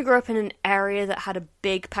someone who grew up in an area that had a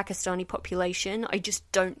big Pakistani population, I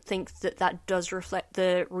just don't think that does reflect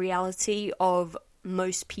the reality of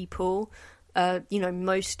most people,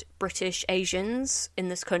 most British Asians in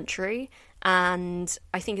this country. And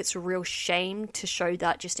I think it's a real shame to show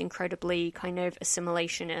that just incredibly kind of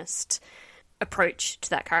assimilationist approach to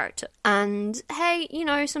that character. And hey, you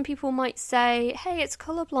know, some people might say, hey, it's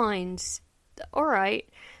colorblind. All right.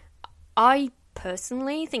 I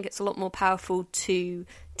personally think it's a lot more powerful to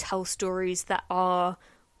tell stories that are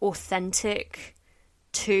authentic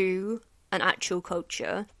to an actual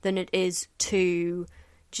culture than it is to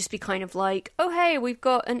just be kind of like, oh hey, we've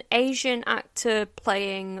got an Asian actor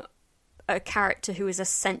playing a character who is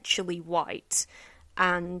essentially white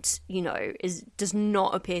and, you know, does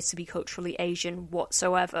not appear to be culturally Asian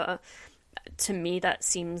whatsoever. To me, that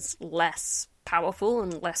seems less powerful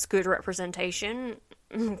and less good representation.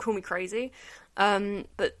 Call me crazy.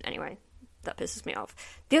 But anyway, that pisses me off.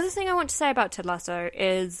 The other thing I want to say about Ted Lasso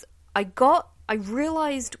is I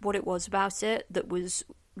realised what it was about it that was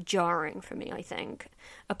jarring for me, I think.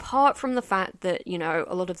 Apart from the fact that, you know,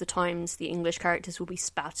 a lot of the times the English characters will be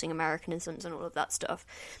spouting Americanisms and all of that stuff.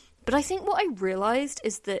 But I think what I realised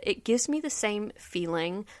is that it gives me the same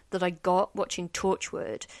feeling that I got watching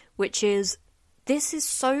Torchwood, which is, this is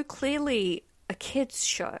so clearly a kids'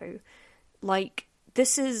 show. Like,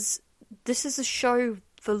 this is a show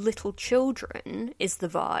for little children, is the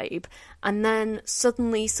vibe, and then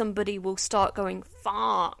suddenly somebody will start going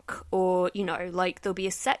fuck, or, you know, like there'll be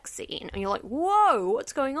a sex scene and you're like, whoa,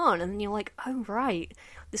 what's going on? And then you're like, oh right,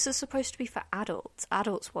 this is supposed to be for adults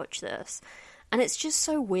watch this. And it's just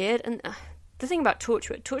so weird. And the thing about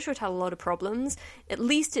Torchwood had a lot of problems. At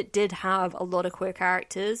least it did have a lot of queer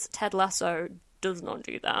characters. Ted Lasso does not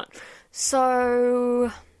do that.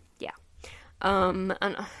 So and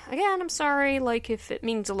again, I'm sorry, like, if it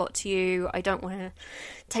means a lot to you, I don't want to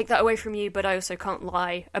take that away from you, but I also can't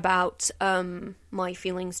lie about my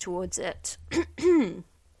feelings towards it.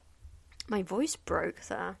 My voice broke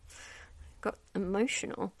there. Got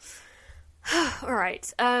emotional.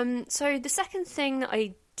 Alright, so the second thing that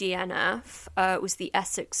I DNF was the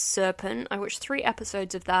Essex Serpent. I watched 3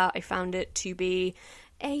 episodes of that. I found it to be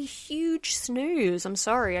a huge snooze. I'm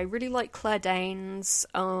sorry, I really like Claire Danes.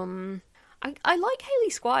 I like Hayley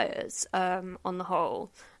Squires, on the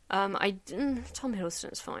whole. Tom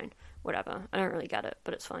Hiddleston is fine. Whatever. I don't really get it,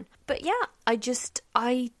 but it's fine. But yeah,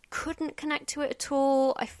 I couldn't connect to it at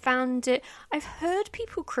all. I found it... I've heard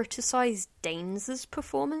people criticise Danes'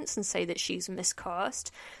 performance and say that she's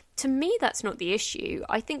miscast. To me, that's not the issue.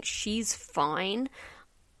 I think she's fine.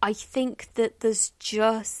 I think that there's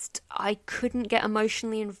just... I couldn't get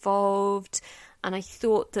emotionally involved, and I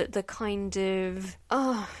thought that the kind of...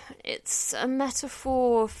 it's a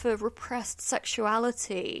metaphor for repressed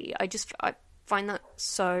sexuality. I find that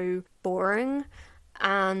so boring,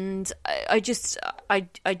 and I just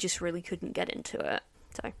really couldn't get into it.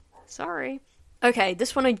 So, sorry. Okay,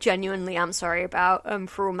 this one I genuinely am sorry about,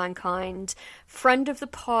 For All Mankind. Friend of the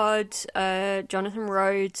pod, Jonathan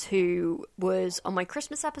Rhodes, who was on my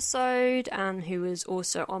Christmas episode, and who was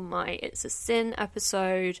also on my It's a Sin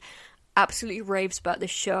episode, absolutely raves about this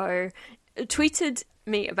show, tweeted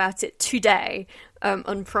me about it today,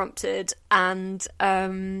 unprompted, and,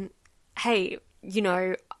 hey, you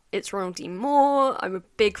know, it's Ronald D. Moore, I'm a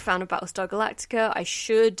big fan of Battlestar Galactica, I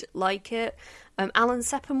should like it. Alan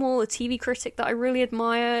Sepinwall, a TV critic that I really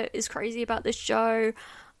admire, is crazy about this show.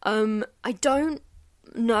 I don't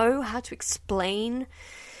know how to explain,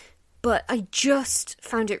 but I just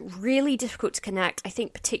found it really difficult to connect, I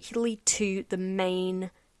think particularly to the main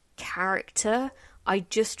character. I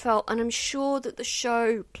just felt, and I'm sure that the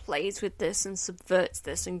show plays with this and subverts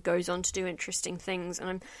this and goes on to do interesting things,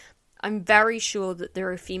 and I'm very sure that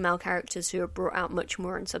there are female characters who are brought out much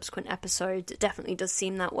more in subsequent episodes. It definitely does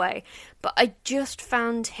seem that way. But I just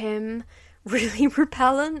found him really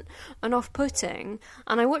repellent and off-putting.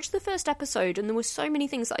 And I watched the first episode, and there were so many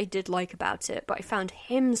things that I did like about it, but I found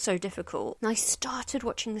him so difficult. And I started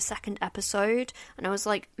watching the second episode, and I was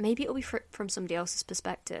like, maybe it'll be from somebody else's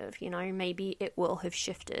perspective, you know? Maybe it will have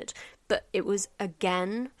shifted. But it was,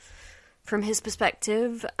 again, from his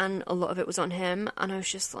perspective, and a lot of it was on him, and I was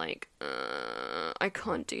just like, I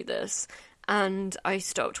can't do this, and I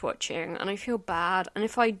stopped watching, and I feel bad, and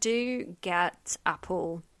if I do get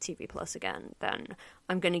Apple TV Plus again, then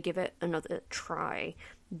I'm going to give it another try,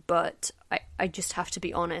 but I just have to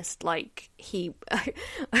be honest, like,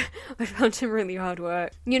 I found him really hard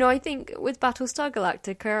work. You know, I think with Battlestar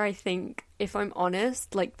Galactica, I think, if I'm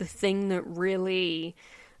honest, like, the thing that really,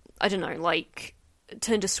 I don't know, like,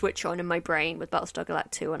 turned a switch on in my brain with Battlestar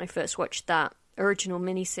Galactica when I first watched that original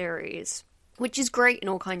miniseries, which is great in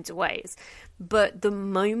all kinds of ways, but the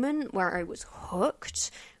moment where I was hooked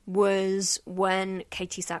was when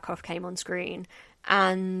Katie Sackhoff came on screen,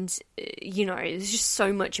 and, you know, there's just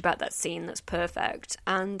so much about that scene that's perfect,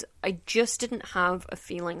 and I just didn't have a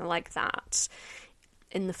feeling like that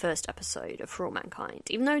in the first episode of For All Mankind,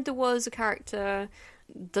 even though there was a character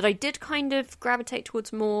that I did kind of gravitate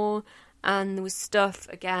towards more. And there was stuff,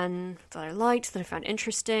 again, that I liked, that I found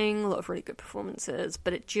interesting, a lot of really good performances,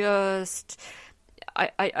 but it just...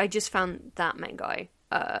 I just found that main guy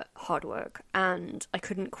hard work, and I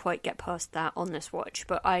couldn't quite get past that on this watch,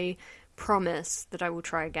 but I promise that I will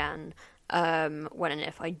try again when and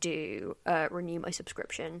if I do renew my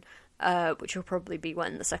subscription, which will probably be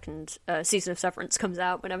when the second season of Severance comes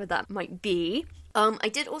out, whenever that might be. I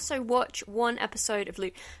did also watch one episode of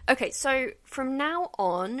Luke. Okay, so from now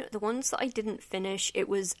on, the ones that I didn't finish, it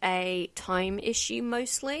was a time issue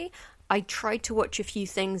mostly. I tried to watch a few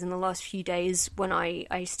things in the last few days when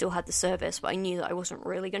I still had the service, but I knew that I wasn't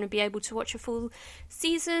really going to be able to watch a full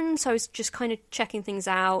season, so I was just kind of checking things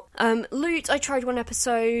out. Loot, I tried one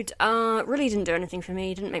episode, really didn't do anything for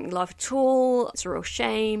me, didn't make me laugh at all, it's a real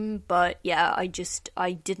shame, but yeah, I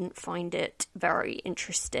didn't find it very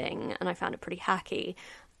interesting, and I found it pretty hacky.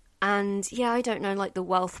 And yeah, I don't know, like the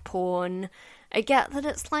wealth porn, I get that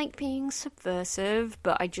it's like being subversive,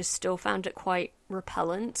 but I just still found it quite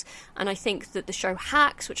repellent. And I think that the show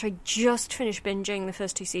Hacks, which I just finished binging the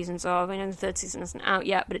first 2 seasons of, I know the 3rd season isn't out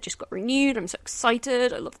yet, but it just got renewed, I'm so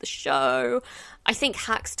excited, I love the show. I think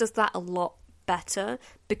Hacks does that a lot better,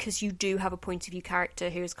 because you do have a point of view character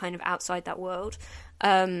who is kind of outside that world.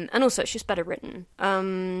 And also it's just better written.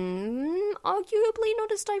 Arguably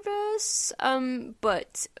not as diverse,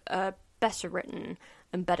 but better written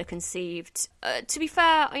and better conceived. To be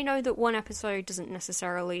fair, I know that one episode doesn't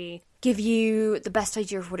necessarily give you the best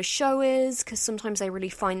idea of what a show is, because sometimes they really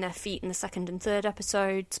find their feet in the 2nd and 3rd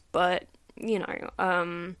episodes, but, you know,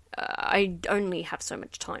 I only have so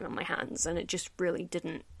much time on my hands, and it just really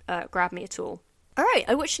didn't grab me at all. Alright,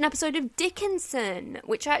 I watched an episode of Dickinson,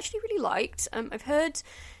 which I actually really liked. I've heard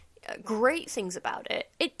great things about it.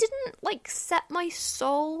 It didn't, like, set my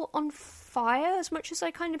soul on fire as much as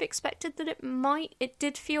I kind of expected that it might. It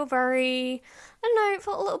did feel very, I don't know, it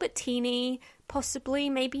felt a little bit teeny, possibly,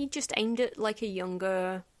 maybe just aimed at, like, a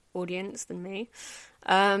younger audience than me.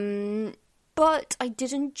 But I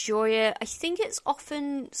did enjoy it. I think it's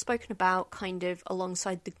often spoken about kind of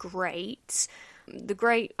alongside The Great. The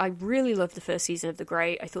Great, I really loved the first season of The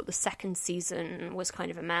Great. I thought the second season was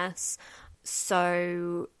kind of a mess.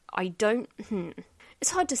 So I don't...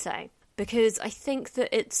 It's hard to say. Because I think that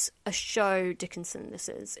it's a show, Dickinson this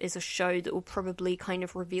is a show that will probably kind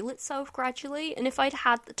of reveal itself gradually. And if I'd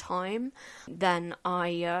had the time, then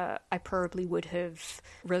I probably would have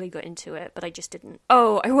really got into it, but I just didn't.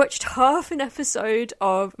 Oh, I watched half an episode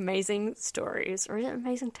of Amazing Stories, or is it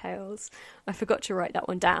Amazing Tales? I forgot to write that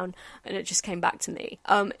one down, and it just came back to me.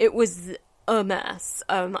 It was a mess.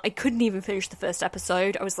 I couldn't even finish the first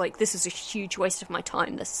episode. I was like, this is a huge waste of my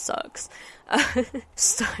time. This sucks.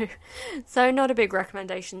 So not a big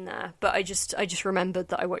recommendation there. But I just remembered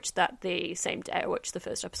that I watched that the same day I watched the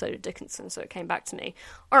first episode of Dickinson, so it came back to me.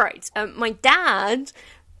 All right. My dad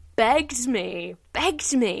begged me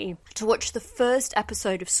to watch the first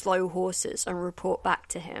episode of Slow Horses and report back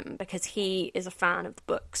to him because he is a fan of the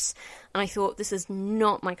books. And I thought, this is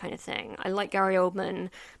not my kind of thing. I like Gary Oldman,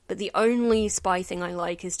 but the only spy thing I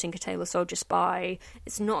like is Tinker Tailor Soldier Spy.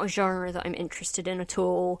 It's not a genre that I'm interested in at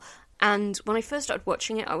all. And when I first started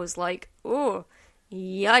watching it, I was like, oh,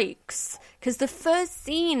 yikes. Because the first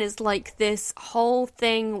scene is like this whole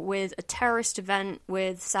thing with a terrorist event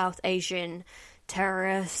with South Asian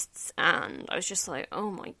terrorists, and I was just like,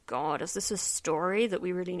 oh my god, is this a story that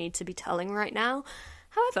we really need to be telling right now?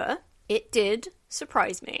 However, it did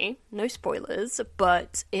surprise me, no spoilers,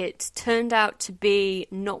 but it turned out to be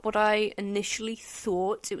not what I initially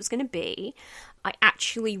thought it was going to be. I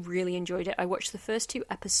actually really enjoyed it. I watched the first 2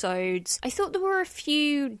 episodes. I thought there were a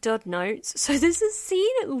few dud notes. So there's a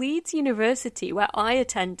scene at Leeds University where I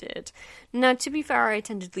attended. Now, to be fair, I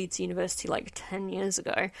attended Leeds University like 10 years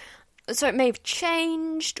ago. So it may have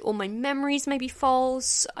changed, or my memories may be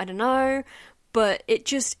false, I don't know, but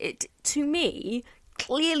it to me,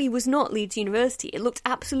 clearly was not Leeds University. It looked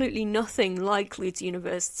absolutely nothing like Leeds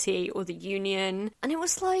University or the Union, and it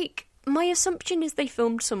was like, my assumption is they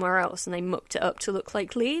filmed somewhere else and they mucked it up to look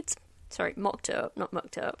like Leeds. Sorry, mocked it up, not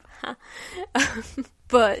mucked it up.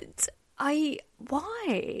 But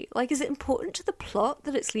why? Like, is it important to the plot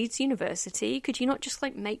that it's Leeds University? Could you not just,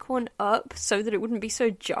 like, make one up so that it wouldn't be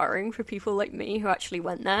so jarring for people like me who actually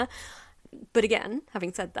went there? But again,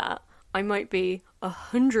 having said that, I might be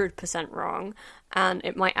 100% wrong, and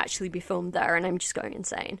it might actually be filmed there, and I'm just going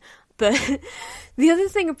insane. But the other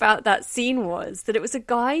thing about that scene was that it was a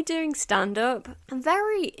guy doing stand-up,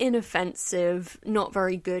 very inoffensive, not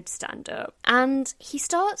very good stand-up. And he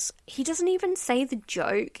doesn't even say the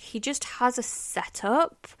joke, he just has a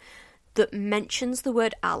setup that mentions the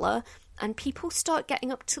word Allah, and people start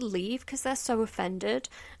getting up to leave because they're so offended.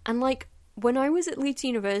 And like, when I was at Leeds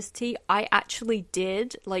University, I actually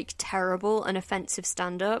did like terrible and offensive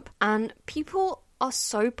stand-up, and people are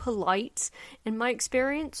so polite. In my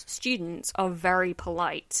experience, students are very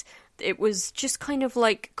polite. It was just kind of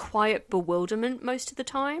like quiet bewilderment most of the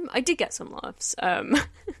time. I did get some laughs,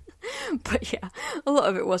 but yeah, a lot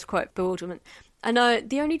of it was quiet bewilderment. And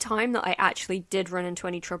the only time that I actually did run into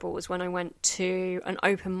any trouble was when I went to an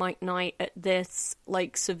open mic night at this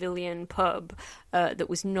like civilian pub that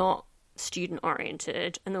was not student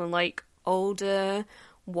oriented, and there were like older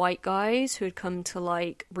white guys who had come to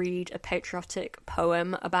like read a patriotic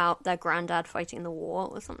poem about their granddad fighting in the war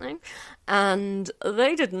or something, and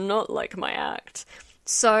they did not like my act.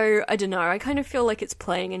 So I don't know, I kind of feel like it's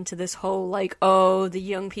playing into this whole like, oh, the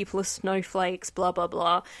young people are snowflakes, blah blah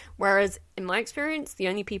blah, whereas in my experience the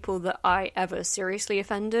only people that I ever seriously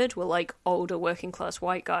offended were like older working class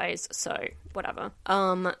white guys. So whatever,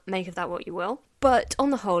 make of that what you will. But on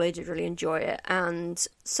the whole, I did really enjoy it, and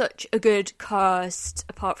such a good cast,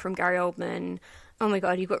 apart from Gary Oldman. Oh my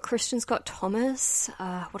god, you've got Kristen Scott Thomas,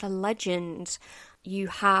 what a legend. You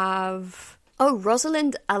have,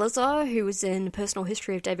 Rosalind Eleazar, who was in Personal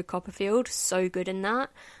History of David Copperfield, so good in that.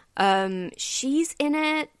 She's in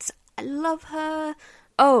it, I love her.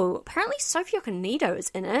 Oh, apparently Sophie Okonedo is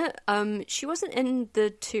in it. She wasn't in the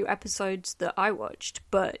 2 episodes that I watched,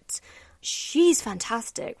 but she's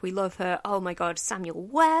fantastic. We love her. Oh my god, Samuel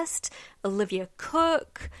West, Olivia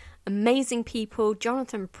Cook, amazing people,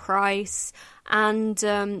 Jonathan Pryce, and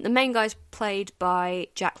the main guy's played by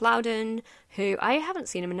Jack Lowden, who I haven't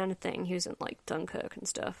seen him in anything. He was in like Dunkirk and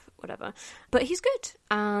stuff, whatever. But he's good.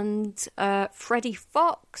 And Freddie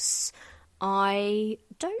Fox, I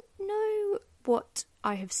don't know what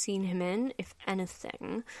I have seen him in, if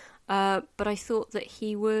anything, but I thought that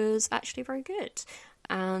he was actually very good.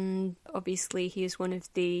 And obviously he is one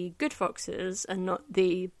of the good foxes and not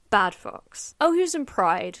the bad fox. Oh, he was in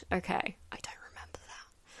Pride. Okay, I don't remember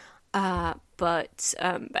that. But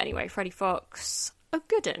anyway, Freddie Fox, a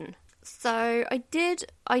good one. So I did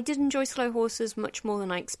enjoy Slow Horses much more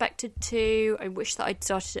than I expected to. I wish that I'd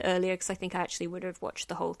started it earlier, because I think I actually would have watched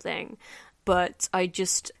the whole thing. But I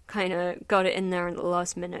just kind of got it in there in the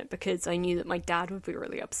last minute, because I knew that my dad would be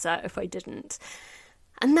really upset if I didn't.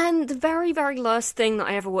 And then the very, very last thing that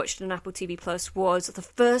I ever watched on Apple TV Plus was the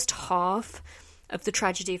first half of The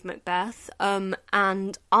Tragedy of Macbeth.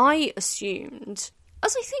 And I assumed,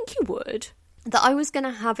 as I think you would, that I was going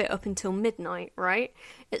to have it up until midnight, right?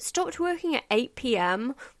 It stopped working at 8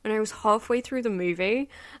 p.m. when I was halfway through the movie.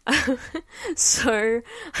 So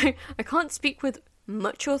I can't speak with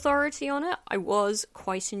much authority on it. I was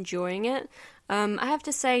quite enjoying it. I have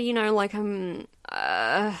to say, I'm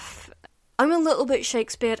a little bit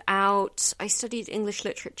Shakespeare'd out. I studied English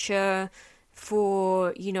literature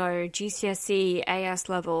for, GCSE, AS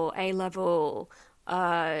level, A level,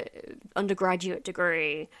 undergraduate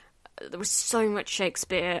degree. There was so much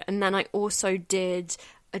Shakespeare, and then I also did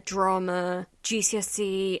a drama,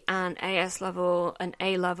 GCSE and AS level and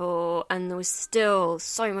A level, and there was still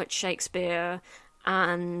so much Shakespeare,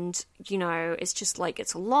 and, it's just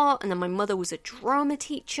it's a lot. And then my mother was a drama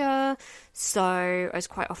teacher, so I was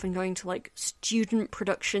quite often going to, student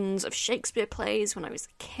productions of Shakespeare plays when I was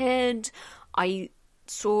a kid. I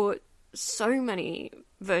saw so many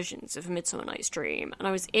versions of Midsummer Night's Dream, and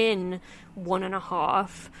I was in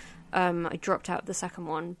 1.5. I dropped out the second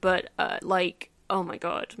one, but, oh my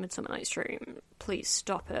god, Midsummer Night's Dream, please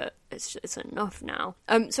stop it. It's enough now.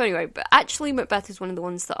 So anyway, but actually Macbeth is one of the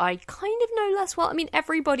ones that I kind of know less well. I mean,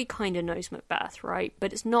 everybody kind of knows Macbeth, right?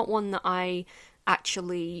 But it's not one that I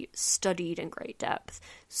actually studied in great depth.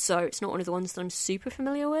 So it's not one of the ones that I'm super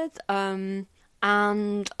familiar with. And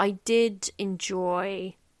I did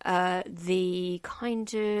enjoy the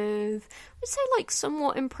kind of, I'd say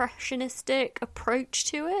somewhat impressionistic approach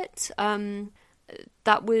to it.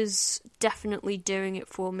 That was definitely doing it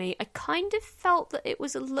for me. I kind of felt that it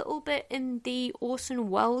was a little bit in the Orson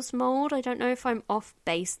Welles mold. I don't know if I'm off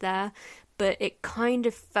base there, but it kind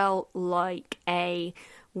of felt like a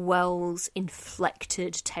Welles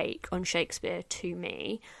inflected take on Shakespeare to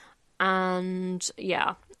me. And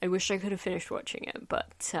yeah, I wish I could have finished watching it,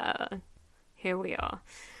 but here we are.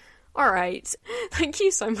 Alright, thank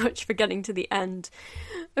you so much for getting to the end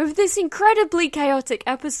of this incredibly chaotic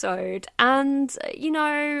episode, and,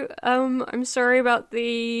 I'm sorry about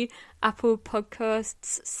the Apple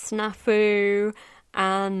Podcasts snafu,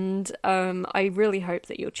 and I really hope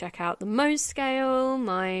that you'll check out the Moe Scale,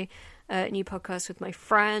 my new podcast with my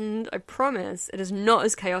friend. I promise it is not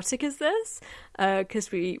as chaotic as this, because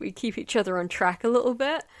we keep each other on track a little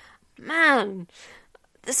bit. Man,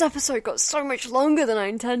 this episode got so much longer than I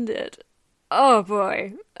intended. Oh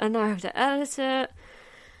boy. And now I have to edit it.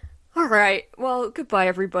 Alright, well, goodbye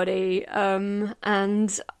everybody. I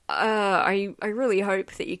really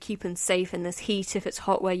hope that you're keeping safe in this heat if it's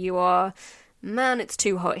hot where you are. Man, it's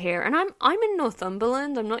too hot here. And I'm in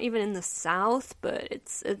Northumberland. I'm not even in the south, but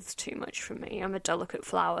it's too much for me. I'm a delicate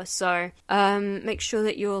flower. So make sure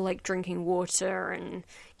that you're drinking water and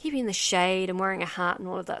keeping the shade and wearing a hat and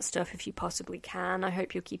all of that stuff if you possibly can. I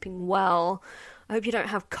hope you're keeping well. I hope you don't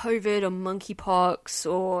have COVID or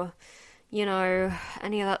monkeypox or,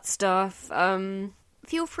 any of that stuff.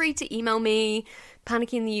 Feel free to email me,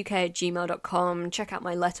 panickyintheuk@gmail.com. Check out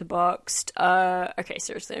my Letterboxd. Okay,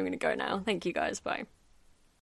 seriously, I'm going to go now. Thank you guys. Bye.